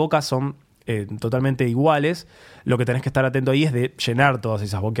 aperturas de boca son totalmente iguales. Lo que tenés que estar atento ahí es de llenar todas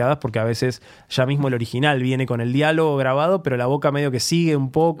esas boqueadas, porque a veces ya mismo el original viene con el diálogo grabado, pero la boca medio que sigue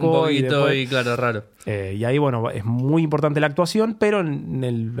un poco. Un poquito después- y claro, raro. y ahí, bueno, es muy importante la actuación, pero en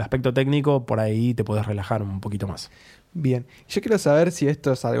el aspecto técnico, por ahí te podés relajar un poquito más. Bien, yo quiero saber si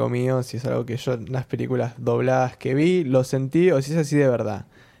esto es algo mío, si es algo que yo en las películas dobladas que vi, lo sentí o si es así de verdad.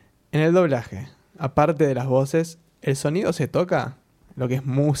 En el doblaje, aparte de las voces, ¿el sonido se toca? Lo que es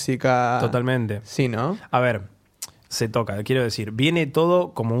música. Totalmente. Sí, ¿no? A ver, se toca. Quiero decir, viene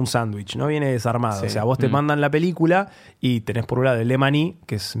todo como un sándwich, no viene desarmado. Sí. O sea, vos te mandan la película y tenés por un lado el M&E,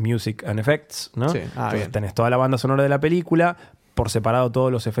 que es Music and Effects, ¿no? Sí. Entonces Bien. tenés toda la banda sonora de la película, por separado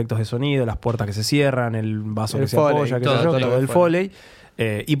todos los efectos de sonido, las puertas que se cierran, el vaso El que foley, se apoya, qué todo, sé yo, todo todo el el foley.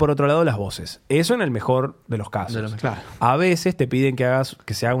 Y por otro lado las voces. Eso en el mejor de los casos. Claro. A veces te piden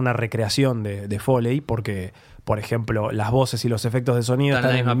que se haga una recreación de Foley porque, por ejemplo, las voces y los efectos de sonido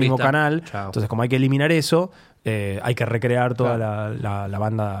Están están en en la el misma mismo pista. canal. Chao. Entonces, como hay que eliminar eso, hay que recrear toda Claro. la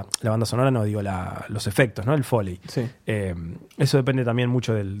banda sonora, no digo los efectos, ¿no? El Foley. Sí. Eso depende también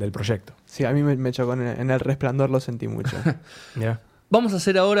mucho del proyecto. Sí, a mí me chocó en El Resplandor, lo sentí mucho. Mirá. Vamos a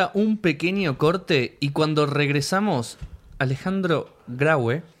hacer ahora un pequeño corte y cuando regresamos, Alejandro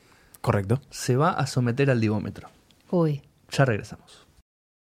Graue Correcto. se va a someter al divómetro. Uy. Ya regresamos.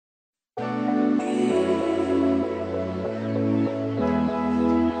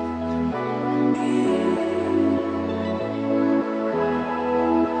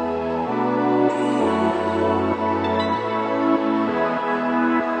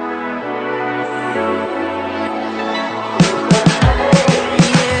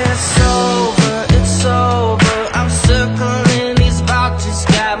 It's over. I'm circling these boxes,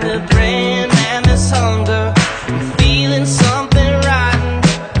 got me praying and this hunger. I'm feeling something rotten.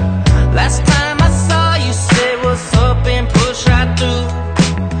 Last time I saw you, say what's up and push right through.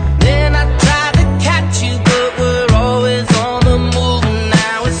 Then I tried to catch you, but we're always on the move. And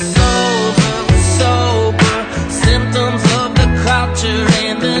now it's sober. Symptoms of the culture,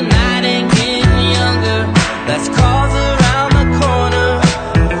 and the night ain't getting younger. That's cause around the corner.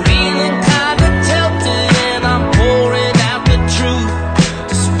 Feeling kinda tilted, and I'm pouring out the truth.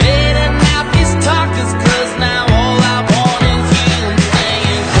 Just fading out these talkers, 'cause now all I want is you. And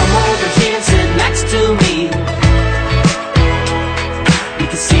saying, come over here and sit next to me. We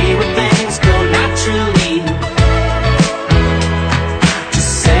can see where things go naturally.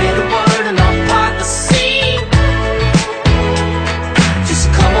 Just say the word and I'll part the sea. Just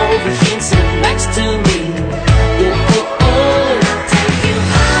come over here and sit next to me. Ooh, ooh, ooh, take you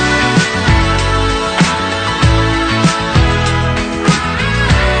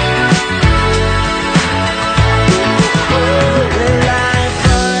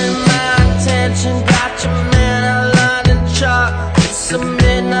got your man out London chalk. It's a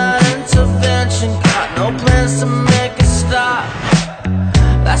midnight intervention. Got no plans to make a stop.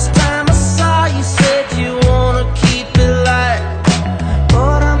 Last time I saw you, said you wanna keep it light.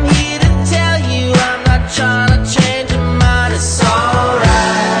 But I'm here to tell you, I'm not trying to change your mind. It's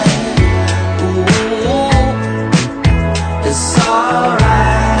alright. Ooh, it's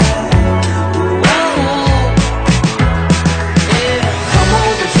alright. Ooh. Yeah, come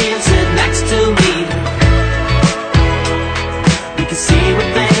over here and sit next to me. We can see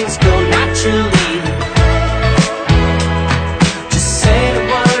where things go naturally. Just say the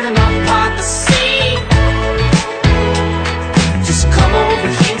word and I'll part the sea. Just come over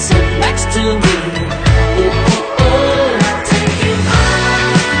here and sit next to me. Ooh, ooh, ooh, I'll take you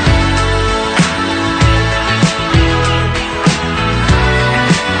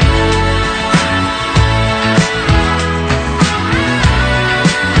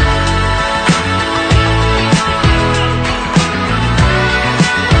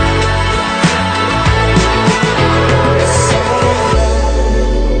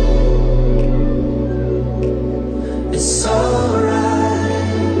It's alright.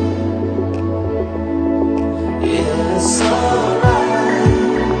 Yeah, it's alright.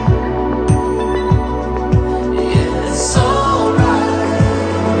 Yeah, it's alright.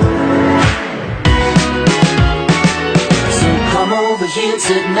 So come over here and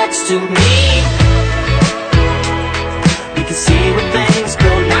sit next to me. We can see where things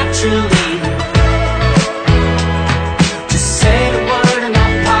go naturally. Just say the word and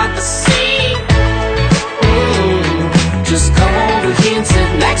I'll part the sea. Just come over here and sit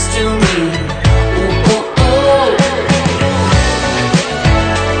next to me. Ooh, ooh, ooh.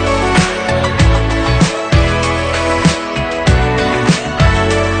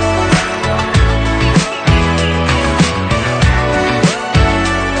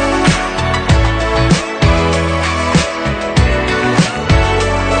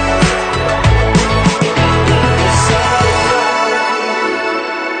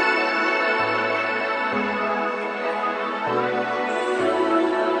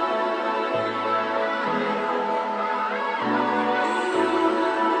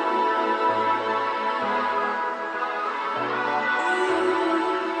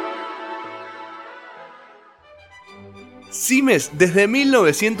 Simes desde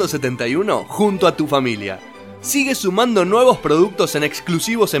 1971 junto a tu familia. Sigue sumando nuevos productos en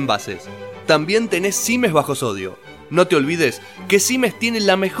exclusivos envases. también tenés Simes bajo sodio. No te olvides que Simes tiene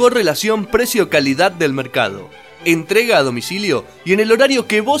la mejor relación precio-calidad del mercado. Entrega a domicilio y en el horario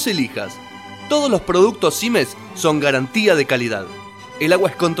que vos elijas. Todos los productos Simes son garantía de calidad. El agua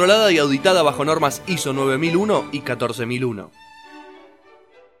es controlada y auditada bajo normas ISO 9001 y 14001.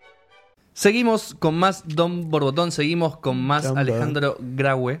 Seguimos con más Don Borbotón, seguimos con más Don Alejandro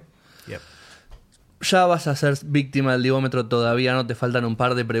Graue. Yep. Ya vas a ser víctima del Divómetro, todavía no te faltan un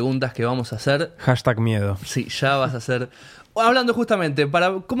par de preguntas que vamos a hacer. #miedo. Sí, ya vas a hacer... Hablando justamente,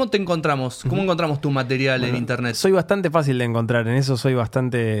 ¿cómo te encontramos? ¿Cómo encontramos tu material en internet? Soy bastante fácil de encontrar, en eso soy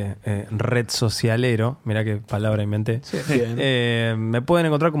bastante red socialero. Mirá qué palabra inventé. Sí, bien. Me pueden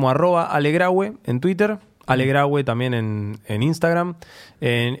encontrar como @alegraue en Twitter, Alegraue también en Instagram.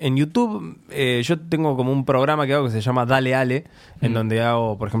 En YouTube yo tengo como un programa que hago que se llama Dale Ale, en donde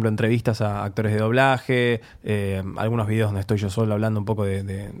hago, por ejemplo, entrevistas a actores de doblaje, algunos videos donde estoy yo solo hablando un poco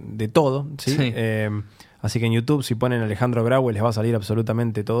de todo, ¿sí? Sí. Así que en YouTube, si ponen Alejandro Graue, les va a salir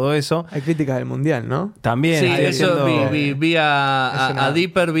absolutamente todo eso. Hay críticas del mundial, ¿no? También Sí, estoy eso haciendo- vi a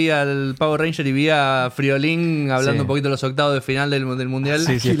Dipper, vi al Power Ranger y vi a Friolín hablando Sí. un poquito de los octavos de final del Mundial.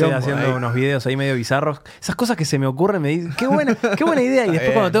 Sí, estoy Quilombo haciendo ahí. unos videos ahí medio bizarros. Esas cosas que se me ocurren, me dicen, qué buena idea. Y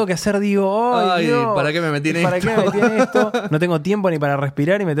después cuando tengo que hacer, digo, Ay, Dios, ¿para qué me metí en ¿para esto? qué me metí en esto? No tengo tiempo ni para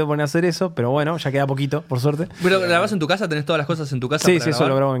respirar y me tengo que poner a hacer eso. Pero bueno, ya queda poquito, por suerte. ¿Pero grabás en tu casa? ¿Tenés todas las cosas en tu casa? Sí, para sí, eso grabar?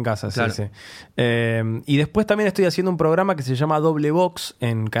 lo grabo en casa. Claro. Sí, sí. Y después también estoy haciendo un programa que se llama Doble Box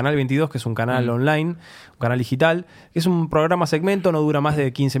en Canal 22, que es un canal online, un canal digital. Es un programa segmento, no dura más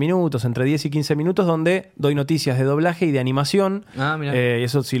de 15 minutos, entre 10 y 15 minutos, donde doy noticias de doblaje y de animación. Ah, mira. Y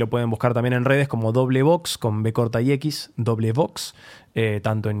eso sí lo pueden buscar también en redes como Doble Box, con B corta y X, Doble Box,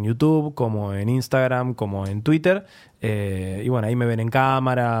 tanto en YouTube como en Instagram, como en Twitter. Y bueno, ahí me ven en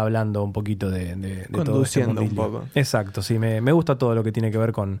cámara hablando un poquito de todo este Conduciendo un mundillo. poco. Exacto, sí, me gusta todo lo que tiene que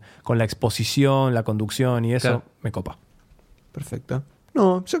ver con la exposición, la conducción y eso, Claro. me copa. Perfecto.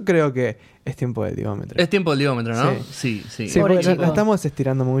 No, yo creo que es tiempo del Divómetro. Es tiempo del Divómetro, ¿no? Sí. Sí. Sí, Pobre porque la chico. estamos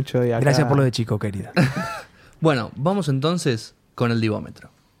estirando mucho. Y acá... Gracias por lo de chico, querida. Bueno, vamos entonces con el Divómetro.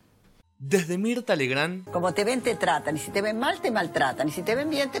 Desde Mirta Legrand Como te ven, te tratan. Y si te ven mal, te maltratan. Y si te ven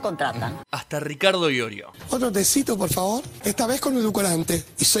bien, te contratan. hasta Ricardo Iorio. Otro tecito, por favor. Esta vez con edulcorante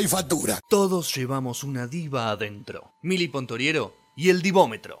y 6 factura. Todos llevamos una diva adentro. Mili Pontoriero y el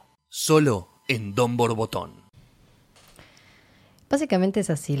Divómetro. Solo en Don Borbotón. Básicamente es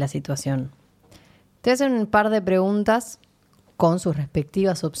así la situación. Te hacen un par de preguntas con sus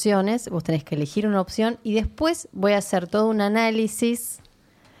respectivas opciones. Vos tenés que elegir una opción y después voy a hacer todo un análisis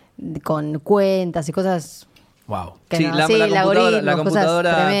con cuentas y cosas Wow. que Sí, no, la sí, computadora- la algoritmos, computadora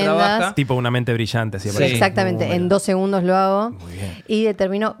cosas tremendas. trabaja. Tipo una mente brillante. Así Sí. aparece. Exactamente, Muy en bueno. 2 segundos lo hago Muy bien. y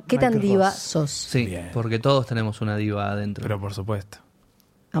determino qué tan Michael diva Ross. sos. Sí, Bien. porque todos tenemos una diva adentro. Pero por supuesto.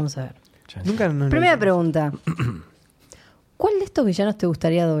 Vamos a ver. Chan, Nunca nos Primera lo- pregunta. ¿Cuál de estos villanos te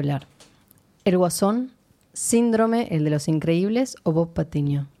gustaría doblar? ¿El Guasón, Síndrome, el de los Increíbles o Bob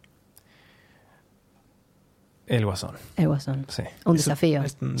Patiño? El Guasón. El Guasón. Sí. Un desafío.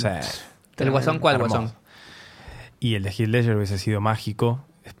 Es- Sí. ¿El Guasón cuál, Hermoso. Guasón? Y el de Heath Ledger hubiese sido mágico,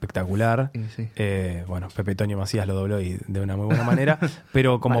 espectacular. Y sí. Bueno, Pepe Toño Macías lo dobló y de una muy buena manera.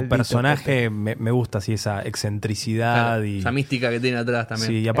 Pero como Maldito personaje me gusta así esa excentricidad Claro, y... esa mística que tiene atrás también.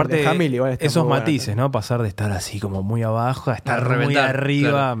 Sí, y aparte de Hamill igual está esos muy bueno matices, también. ¿no? Pasar de estar así como muy abajo a estar muy reventar, arriba,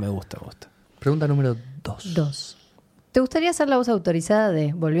 claro. me gusta, me gusta. Pregunta número 2. 2. ¿Te gustaría ser la voz autorizada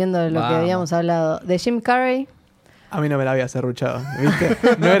de, volviendo a lo que Vamos. habíamos hablado, de Jim Carrey? A mí no me la había serruchado, ¿viste?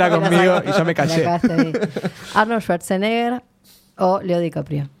 No era conmigo y yo me callé. La cagaste ahí. Arnold Schwarzenegger o Leo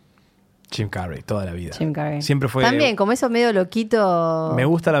DiCaprio. Jim Carrey, toda la vida. Jim Carrey. Siempre fue... También, como eso medio loquito. Me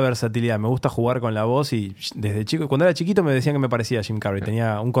gusta la versatilidad, me gusta jugar con la voz y desde chico, cuando era chiquito me decían que me parecía a Jim Carrey.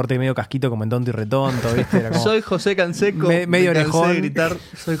 Tenía un corte medio casquito como en Tonto y Retonto, ¿viste? Era como- Soy José Canseco. Medio me cansé orejón. de gritar.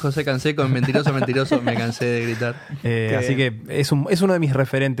 Soy José Canseco, en Mentiroso, Mentiroso. Me cansé de gritar. Así que es uno de mis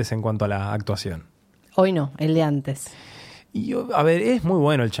referentes en cuanto a la actuación. Hoy no, el de antes. Y a ver, es muy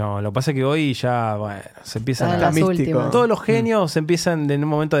bueno el chabón. Lo que pasa es que hoy ya, bueno, se empiezan Está en a... las místico. últimas. Todos los genios se empiezan en un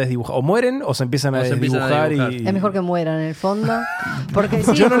momento a desdibujar. O mueren o se empiezan O a se empiezan a desdibujar. dibujar. Y... Es mejor que mueran en el fondo. Porque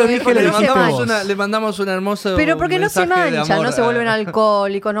sí, Yo no lo porque- dije, porque lo no se dijiste manchan. vos. Le mandamos un hermoso. Pero porque no se mensaje de manchan, amor no se a- vuelven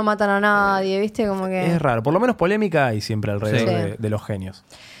alcohólicos, no matan a nadie, ¿viste? Como que... Es raro. Por lo menos polémica hay siempre alrededor Sí. de los genios.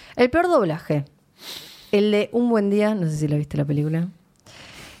 El peor doblaje. El de Un Buen Día, no sé si la viste la película.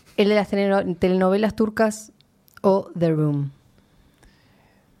 El de las telenovelas turcas o The Room.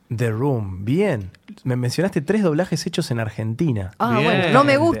 The Room, bien. Me mencionaste 3 doblajes hechos en Argentina. Ah, Bien. bueno, no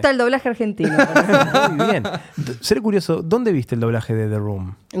me gusta el doblaje argentino. Muy bien. Seré curioso, ¿dónde viste el doblaje de The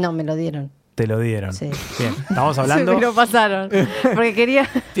Room? No, me lo dieron. Te lo dieron. Sí. Bien, estamos Se hablando... me lo pasaron. Porque quería...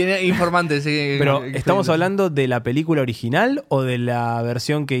 Tiene informantes, sí. Pero, ¿estamos hablando de la película original o de la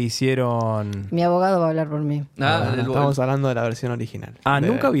versión que hicieron...? Mi abogado va a hablar por mí. Estamos hablando de la versión original.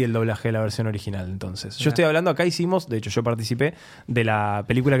 Nunca vi el doblaje de la versión original, entonces. Yo estoy hablando, acá hicimos, de hecho yo participé, de la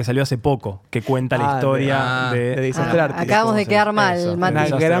película que salió hace poco, que cuenta la historia de Desastre Ártico. Acabamos de quedar mal, Eso, Mati. Una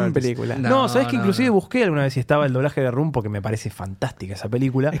Desastre gran Ártico. película. No, ¿sabes que inclusive busqué alguna vez si estaba el doblaje de Room porque me parece fantástica esa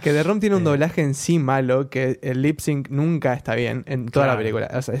película? Es que The Room tiene un doblaje en sí malo, que el lip sync nunca está bien en toda la película.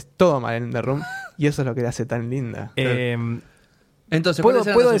 O sea, es todo mal en The Room y eso es lo que la hace tan linda. Entonces,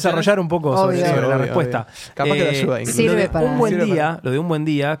 ¿Puedo desarrollar un poco sobre Obvio. la Obvio, respuesta? obvio. Capaz que te ayuda. Sirve para... Un buen Sirve día, lo de un buen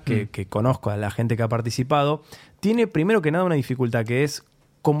día, que conozco a la gente que ha participado, tiene primero que nada una dificultad que es,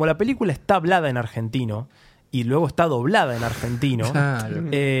 como la película está hablada en argentino y luego está doblada en argentino, Claro.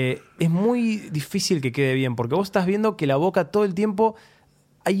 es muy difícil que quede bien, porque vos estás viendo que la boca todo el tiempo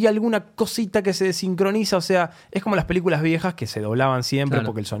hay alguna cosita que se desincroniza, o sea, es como las películas viejas que se doblaban siempre Claro.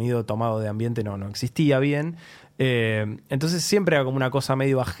 porque el sonido tomado de ambiente no existía bien. Entonces siempre era como una cosa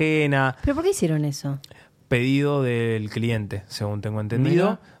medio ajena, ¿Pero por qué hicieron eso? pedido del cliente, según tengo entendido.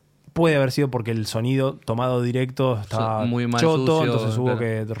 Mira. Puede haber sido porque el sonido tomado directo estaba Muy mal, choto, sucio, entonces hubo claro.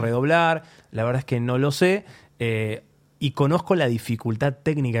 que redoblar. La verdad es que no lo sé. Y conozco la dificultad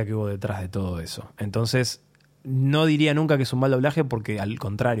técnica que hubo detrás de todo eso. Entonces, no diría nunca que es un mal doblaje porque al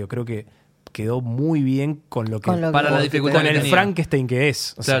contrario, creo que quedó muy bien con lo que... Con lo que- Para la Con dificultad con que el tenía. Frankenstein que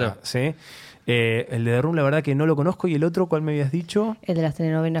es. O Claro. sea, ¿sí? El de The Room, la verdad que no lo conozco. ¿Y el otro cuál me habías dicho? El de las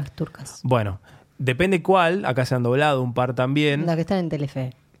telenovelas turcas. Bueno, depende cuál. Acá se han doblado un par también. Las que están en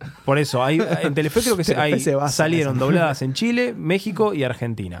Telefe. Por eso, en Telefe creo que Telefe se basa en salieron eso. dobladas en Chile, México y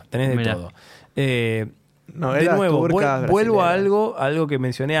Argentina. Tenés de Mirá. todo. De Novelas nuevo, turcas, vuelvo a brasileras. algo que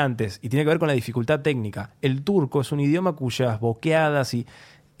mencioné antes y tiene que ver con la dificultad técnica. El turco es un idioma cuyas boqueadas y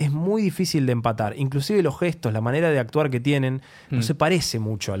es muy difícil de empatar. Inclusive los gestos, la manera de actuar que tienen, no se parece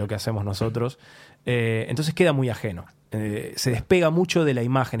mucho a lo que hacemos nosotros. Entonces queda muy ajeno. Se despega mucho de la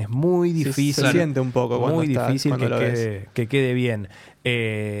imagen. Es muy difícil. Se siente un poco cuando muy difícil cuando lo ves. que quede bien.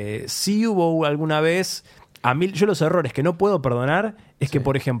 Sí hubo alguna vez... A mí, yo los errores que no puedo perdonar es que,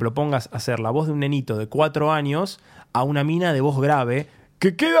 por ejemplo, pongas a hacer la voz de un nenito de 4 años a una mina de voz grave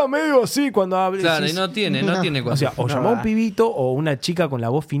que queda medio así cuando habla. Claro, y decís, no tiene o sea, o No llamó a un va. pibito o una chica con la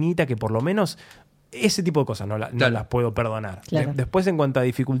voz finita que por lo menos ese tipo de cosas no Claro. las puedo perdonar. Claro. Después, en cuanto a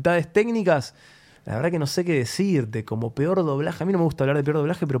dificultades técnicas, la verdad que no sé qué decirte. Como peor doblaje, a mí no me gusta hablar de peor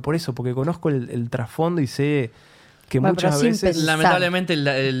doblaje, pero por eso, porque conozco el trasfondo y sé que Bueno, muchas pero sin veces... pensar. Lamentablemente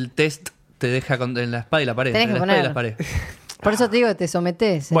el test te deja en la espada y la pared. Tenés que en la espada y poner. la pared. Por eso te digo que te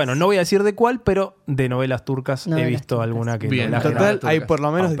sometés. Bueno, no voy a decir de cuál, pero de novelas turcas he Novelas visto turcas. alguna que Bien. En doblaje total turcas. hay por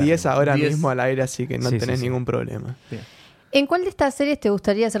lo menos 10 ahora 10. mismo al aire, así que no Sí, tenés sí, sí. ningún problema. ¿En cuál de estas series te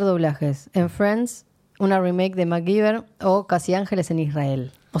gustaría hacer doblajes? ¿En Friends, una remake de MacGyver o Casi Ángeles en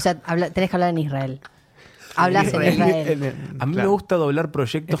Israel? O sea, tenés que hablar en Israel. Hablas en Israel. A mí me gusta doblar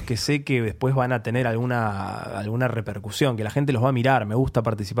proyectos que sé que después van a tener alguna repercusión, que la gente los va a mirar. Me gusta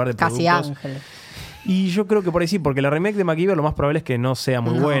participar de Casi productos. Ángeles. Y yo creo que por ahí sí, porque la remake de MacGyver lo más probable es que no sea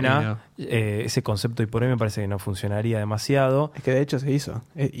muy No. buena. Ese concepto y por ahí me parece que no funcionaría demasiado. Es que de hecho se hizo.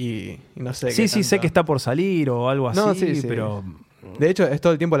 Y no sé. Sí, qué sí, sé tanto- que está por salir o algo así, No, sí, sí. pero... De hecho, es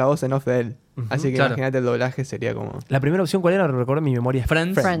todo el tiempo la voz en off de él. Así que Claro. imagínate el doblaje sería como. La primera opción, ¿cuál era? Recuerdo mi memoria.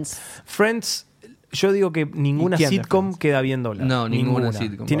 Friends. Friends, yo digo que ninguna ¿Y quién de sitcom Friends? queda bien doblada. No, ninguna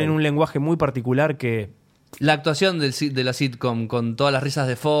sitcom. Tienen un lenguaje muy particular que... La actuación de la sitcom con todas las risas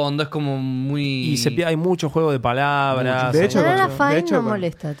de fondo es como muy... Y hay mucho juego de palabras. De hecho, No, la con- Fine de hecho, no con-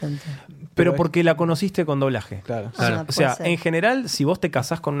 molesta tanto. pero pero porque la conociste con doblaje. Claro. Claro. O sea, puede ser. en general, si vos te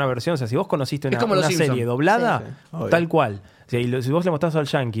casás con una versión, o sea, si vos conociste Es una, como Los una Simpson. serie doblada, Sí, sí, obvio. tal cual. O sea, si vos le mostrás al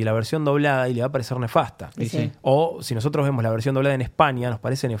yankee la versión doblada y le va a parecer nefasta. Sí, sí. O si nosotros vemos la versión doblada en España, nos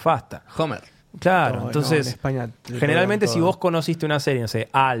parece nefasta. Homer. Claro, No, entonces, en España te generalmente doblan si todo. vos conociste una serie, no sé,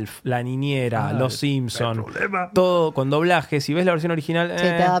 Alf, La Niñera, Los Simpson, no hay problema. todo con doblaje, si ves la versión original, Sí,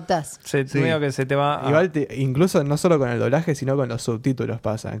 te adaptás. medio que se te va a... Igual, incluso no solo con el doblaje, sino con los subtítulos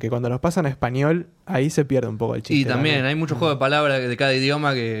pasa. Que cuando los pasan a español, ahí se pierde un poco el chiste. Y también hay mucho juego de palabras de cada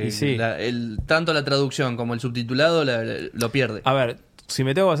idioma que Y sí. tanto la traducción como el subtitulado lo pierde. A ver, si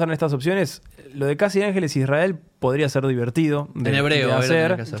me tengo que basar en estas opciones, lo de Casi Ángeles Israel podría ser divertido de, En hebreo, de a ver, hacer.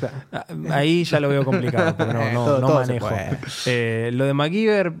 lo tenés que hacer. Ahí ya lo veo complicado, porque no Todo se manejo. puede. Lo de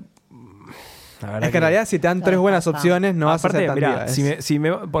MacGyver, La verdad Es que en realidad si te dan 3 buenas opciones no vas a Aparte, ser tan mirá,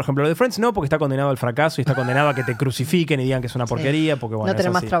 diva. por ejemplo, lo de Friends no, porque está condenado al fracaso y está condenado a que te crucifiquen y digan que es una porquería, porque bueno, No tenés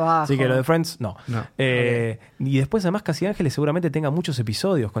es más así. trabajo. Así que lo de Friends, no. No. Y después, además, Casi Ángeles seguramente tenga muchos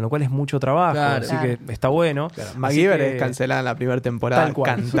episodios, con lo cual es mucho trabajo, Claro. así que está bueno. Así MacGyver que- es cancelada en la primera temporada, Tal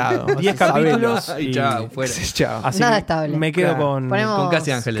cual. cantado. 10 Sabelo. capítulos Y chao, fuera. Chao. Así Nada que estable. Me quedo Claro. con Ponemos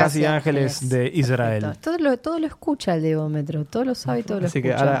Casi Ángeles. Casi Ángeles de Israel. Perfecto. Todo lo escucha el Devómetro, todo lo sabe y todo lo Así que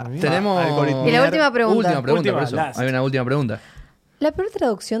escucha. ahora Tenemos... algoritmo. Y la última pregunta. Última pregunta, Última, por eso. last. Hay una última pregunta. La peor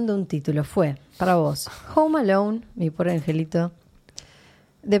traducción de un título fue, para vos, Home Alone, mi pobre angelito,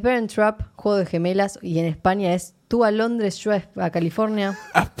 The Parent Trap, Juego de Gemelas, y en España es Tú a Londres, yo a California.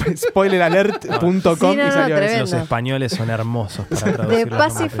 Spoileralert.com Sí, no, y no, salió tremendo. eso. Los españoles son hermosos para traducir. The los nombres de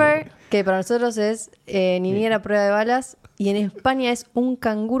Pacifier, películas. que para nosotros es Niñera a prueba de balas, y en España es Un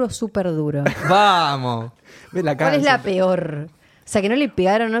canguro súper duro. ¡Vamos! Ve la ¿Cuál es cara, la peor? O sea, que no le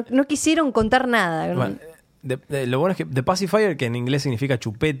pegaron, no quisieron contar nada. Bueno, lo bueno es que The Pacifier, que en inglés significa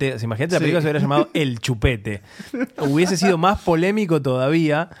chupete, imagínate la película se hubiera llamado El Chupete. Hubiese sido más polémico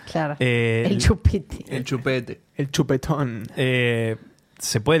todavía. Claro, Eh, el chupete. El chupete. El chupetón.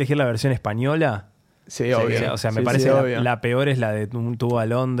 ¿Se puede elegir la versión española? Sí, obvio. O sea, me Sí, parece sí, la, obvio. la peor es la de tú a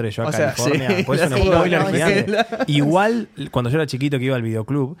Londres, yo a O sea, California. sí, Pues es un sí, spoiler no, gigante. sí. Igual, cuando yo era chiquito que iba al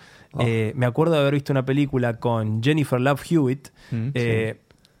videoclub, me acuerdo de haber visto una película con Jennifer Love Hewitt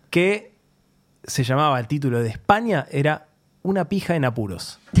que se llamaba, el título de España era Una pija en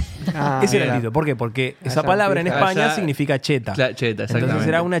apuros. Ah, Ese era el mira. título. ¿Por qué? Porque esa Allá palabra en pija. España Allá- significa cheta. Cheta, exactamente. Entonces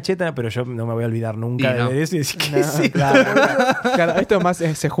era una cheta, pero yo no me voy a olvidar nunca Y no. de eso y decir que No, sí. claro. Claro, esto más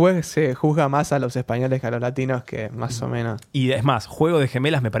se juzga más a los españoles que a los latinos, que más o menos. Y es más, Juego de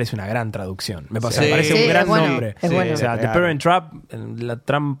Gemelas me parece una gran traducción. Me Sí. parece Sí, un gran es bueno, nombre. es bueno. O sea, The Parent Trap, la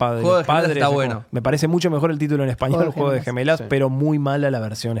trampa de Juego los de Gemelas padres. está es bueno. como- me parece mucho mejor el título en español, Juego de Gemelas, sí. pero muy mala la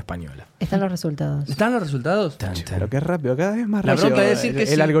versión española. Están los resultados. ¿Están los resultados? Pero qué rápido, cada vez más La rápido. bronca es decir que el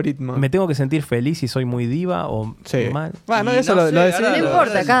sí. algoritmo. ¿Me tengo que sentir feliz si soy muy diva o Sí. mal? Bueno, Y eso no lo sé, decís. No ahora-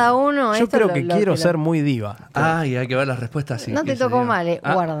 importa, cada uno. Yo esto creo lo- que lo quiero lo- ser muy diva. Ay, hay que ver las respuestas. Sí, No te que se tocó diga. mal,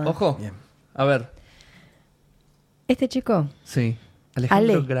 guarda. Ojo. Bien. A ver. Este chico Sí.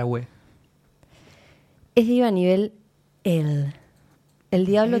 Alejandro Ale. Graue. es diva a nivel el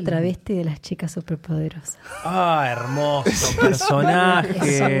diablo travesti de las chicas superpoderosas. Ah, hermoso Es un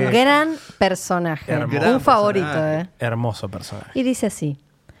personaje. gran personaje. Hermoso Un favorito, personaje. Hermoso personaje. Y dice así: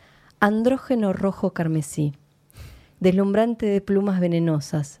 andrógeno rojo carmesí, deslumbrante de plumas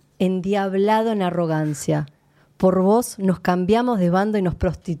venenosas, endiablado en arrogancia. Por vos nos cambiamos de bando y nos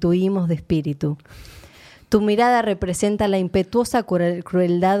prostituimos de espíritu. Tu mirada representa la impetuosa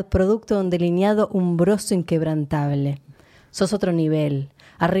crueldad, producto de un delineado umbroso inquebrantable. Sos otro nivel.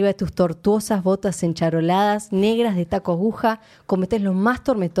 Arriba de tus tortuosas botas encharoladas, negras de taco aguja, cometés los más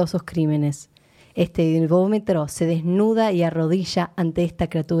tormentosos crímenes. Este Devómetro se desnuda y arrodilla ante esta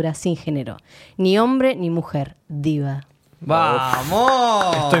criatura sin género. Ni hombre ni mujer, diva.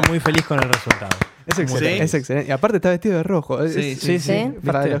 ¡Vamos! Estoy muy feliz con el resultado. Es excelente, Sí. es excelente. Y aparte está vestido de rojo. Sí, Sí, ¿Sí?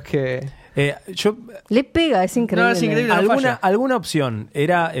 Para ¿Viste? los que... Yo Le pega, es increíble. No, es increíble. No falla. ¿Alguna opción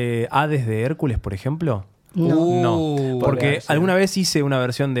era Hades de Hércules, por ejemplo? No. No, porque podría ser. alguna vez hice una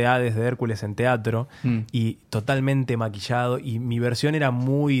versión de Hades de Hércules en teatro y totalmente maquillado y mi versión era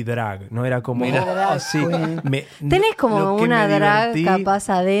muy drag, no era como Mira. Drag sí, queen. me- Tenés como lo que una me drag divertí, capaz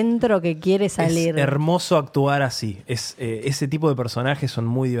adentro que quiere salir. es hermoso actuar así. Ese tipo de personajes son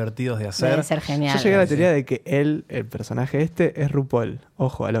muy divertidos de hacer. Debe ser genial. Yo llegué a la teoría de que él, el personaje este, es RuPaul.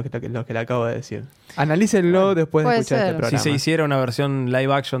 Ojo a lo que le acabo de decir. Analícenlo después de puede escuchar ser. este programa. Si se hiciera una versión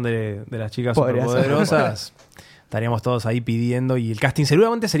live action de las chicas Podría ser. superpoderosas, estaríamos todos ahí pidiendo y el casting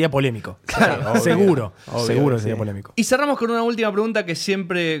seguramente sería polémico. obvio. Seguro, Obvio, seguro que sí. sería polémico. Y cerramos con una última pregunta que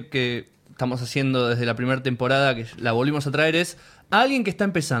siempre que estamos haciendo desde la primera temporada, que la volvimos a traer, es a alguien que está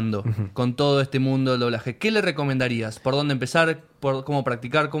empezando con todo este mundo del doblaje, ¿qué le recomendarías? ¿Por dónde empezar? ¿Por cómo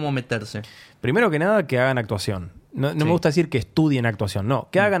practicar? ¿Cómo meterse? Primero que nada, que hagan actuación. No Sí. me gusta decir que estudien actuación, no,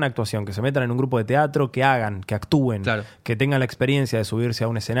 que hagan actuación, que se metan en un grupo de teatro, que actúen, Claro. que tengan la experiencia de subirse a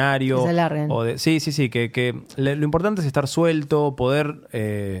un escenario. Que se larguen. Sí, que lo importante es estar suelto,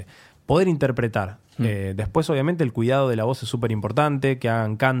 poder interpretar. Después, obviamente, el cuidado de la voz es súper importante, que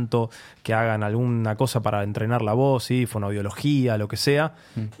hagan canto, que hagan alguna cosa para entrenar la voz, ¿sí? Fonoaudiología, lo que sea.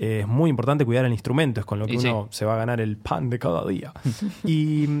 Es muy importante cuidar el instrumento, es con lo que Y uno se va a ganar el pan de cada día.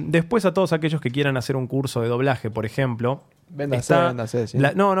 Y después a todos aquellos que quieran hacer un curso de doblaje, por ejemplo, Véndase, sí.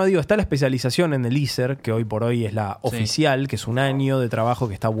 Está la especialización en el ISER, que hoy por hoy es la oficial, que es un año de trabajo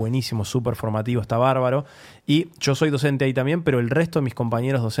que está buenísimo, súper formativo, está bárbaro. Y yo soy docente ahí también, pero el resto de mis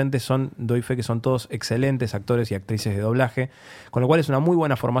compañeros docentes doy fe que son todos excelentes actores y actrices de doblaje, con lo cual es una muy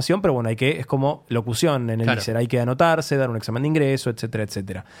buena formación, pero bueno, es como locución en el ISER, hay que anotarse, dar un examen de ingreso, etcétera,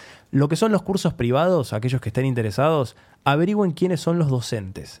 etcétera. Lo que son los cursos privados, aquellos que estén interesados, averigüen quiénes son los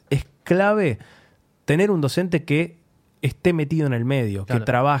docentes. Es clave tener un docente que esté metido en el medio, que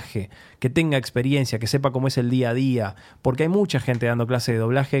trabaje, que tenga experiencia, que sepa cómo es el día a día, porque hay mucha gente dando clase de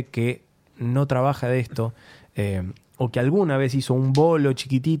doblaje que no trabaja de esto, o que alguna vez hizo un bolo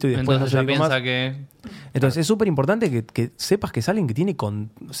chiquitito y después entonces no ya se dedicó piensa más. que... Entonces es súper importante que sepas que es alguien que tiene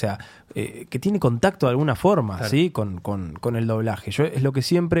que tiene contacto de alguna forma, ¿sí? con el doblaje. Yo es lo que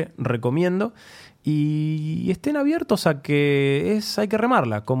siempre recomiendo. Y estén abiertos a que hay que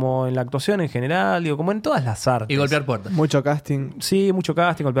remarla, como en la actuación en general, como en todas las artes. Y golpear puertas. Mucho casting. Sí, mucho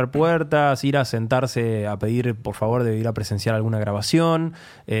casting, golpear puertas, ir a sentarse a pedir, por favor, de ir a presenciar alguna grabación,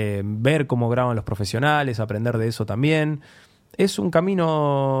 ver cómo graban los profesionales, aprender de eso también. Es un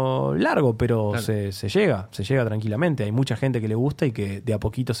camino largo, pero se llega tranquilamente. Hay mucha gente que le gusta y que de a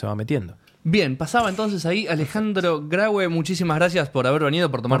poquito se va metiendo. Bien, pasaba entonces ahí Alejandro Graue. Muchísimas gracias por haber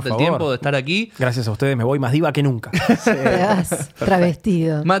venido, por tomarte el favor. tiempo de estar aquí. Gracias a ustedes, me voy más diva que nunca. Te vas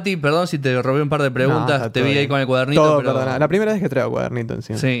travestido. Mati, perdón si te robé un par de preguntas. No, te vi ahí bien. con el cuadernito. Todo pero... perdonado. La primera vez que traigo cuadernito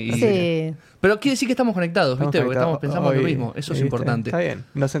encima. Sí, Sí. Pero quiere decir que estamos conectados, ¿viste? Porque conectados. estamos pensando Hoy, lo mismo. Eso es ¿viste? importante. Está bien.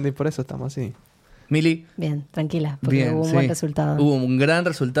 No sentís por eso, estamos así. Mili. Bien, tranquila, porque Bien, hubo un buen resultado. Hubo un gran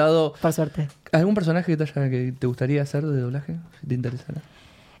resultado. Por suerte. ¿Algún personaje que te gustaría hacer de doblaje? Si te interesara.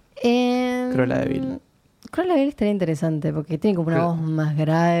 Cruella de Vil. Cruella de Vil estaría interesante porque tiene como una voz más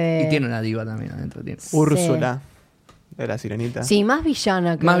grave. Y tiene una diva también adentro. Tiene. Úrsula. De la sirenita. Sí, más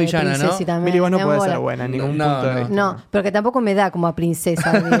villana que Más villana, princesa ¿no? y también. Mili, vos no me podés mola. ser buena en ningún No, punto de no. vista. No, pero que tampoco me da como a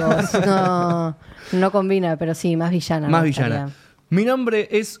princesa, digo. No combina, pero sí, más villana. Más me villana. gustaría. Mi nombre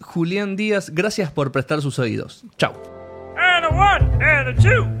es Julián Díaz. Gracias por prestar sus oídos. Chau. And a 1, and a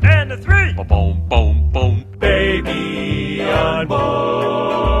 2, and a 3. Boom, boom, boom. Baby on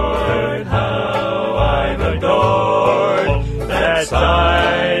board, how I've adored that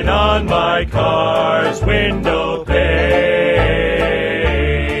sign on my car's window pane.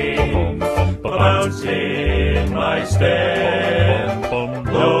 Bouncing my step,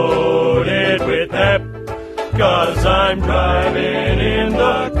 loaded with pep, 'cause I'm driving in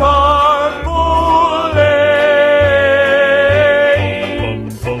the carpool lane.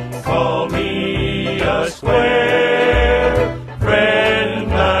 Call me a square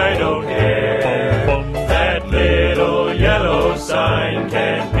friend, I don't care. That little yellow sign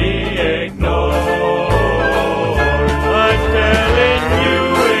can't be ignored. I'm telling you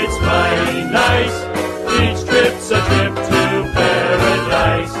it's mighty nice. Each trip's a trip to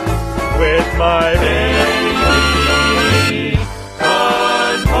paradise with my baby.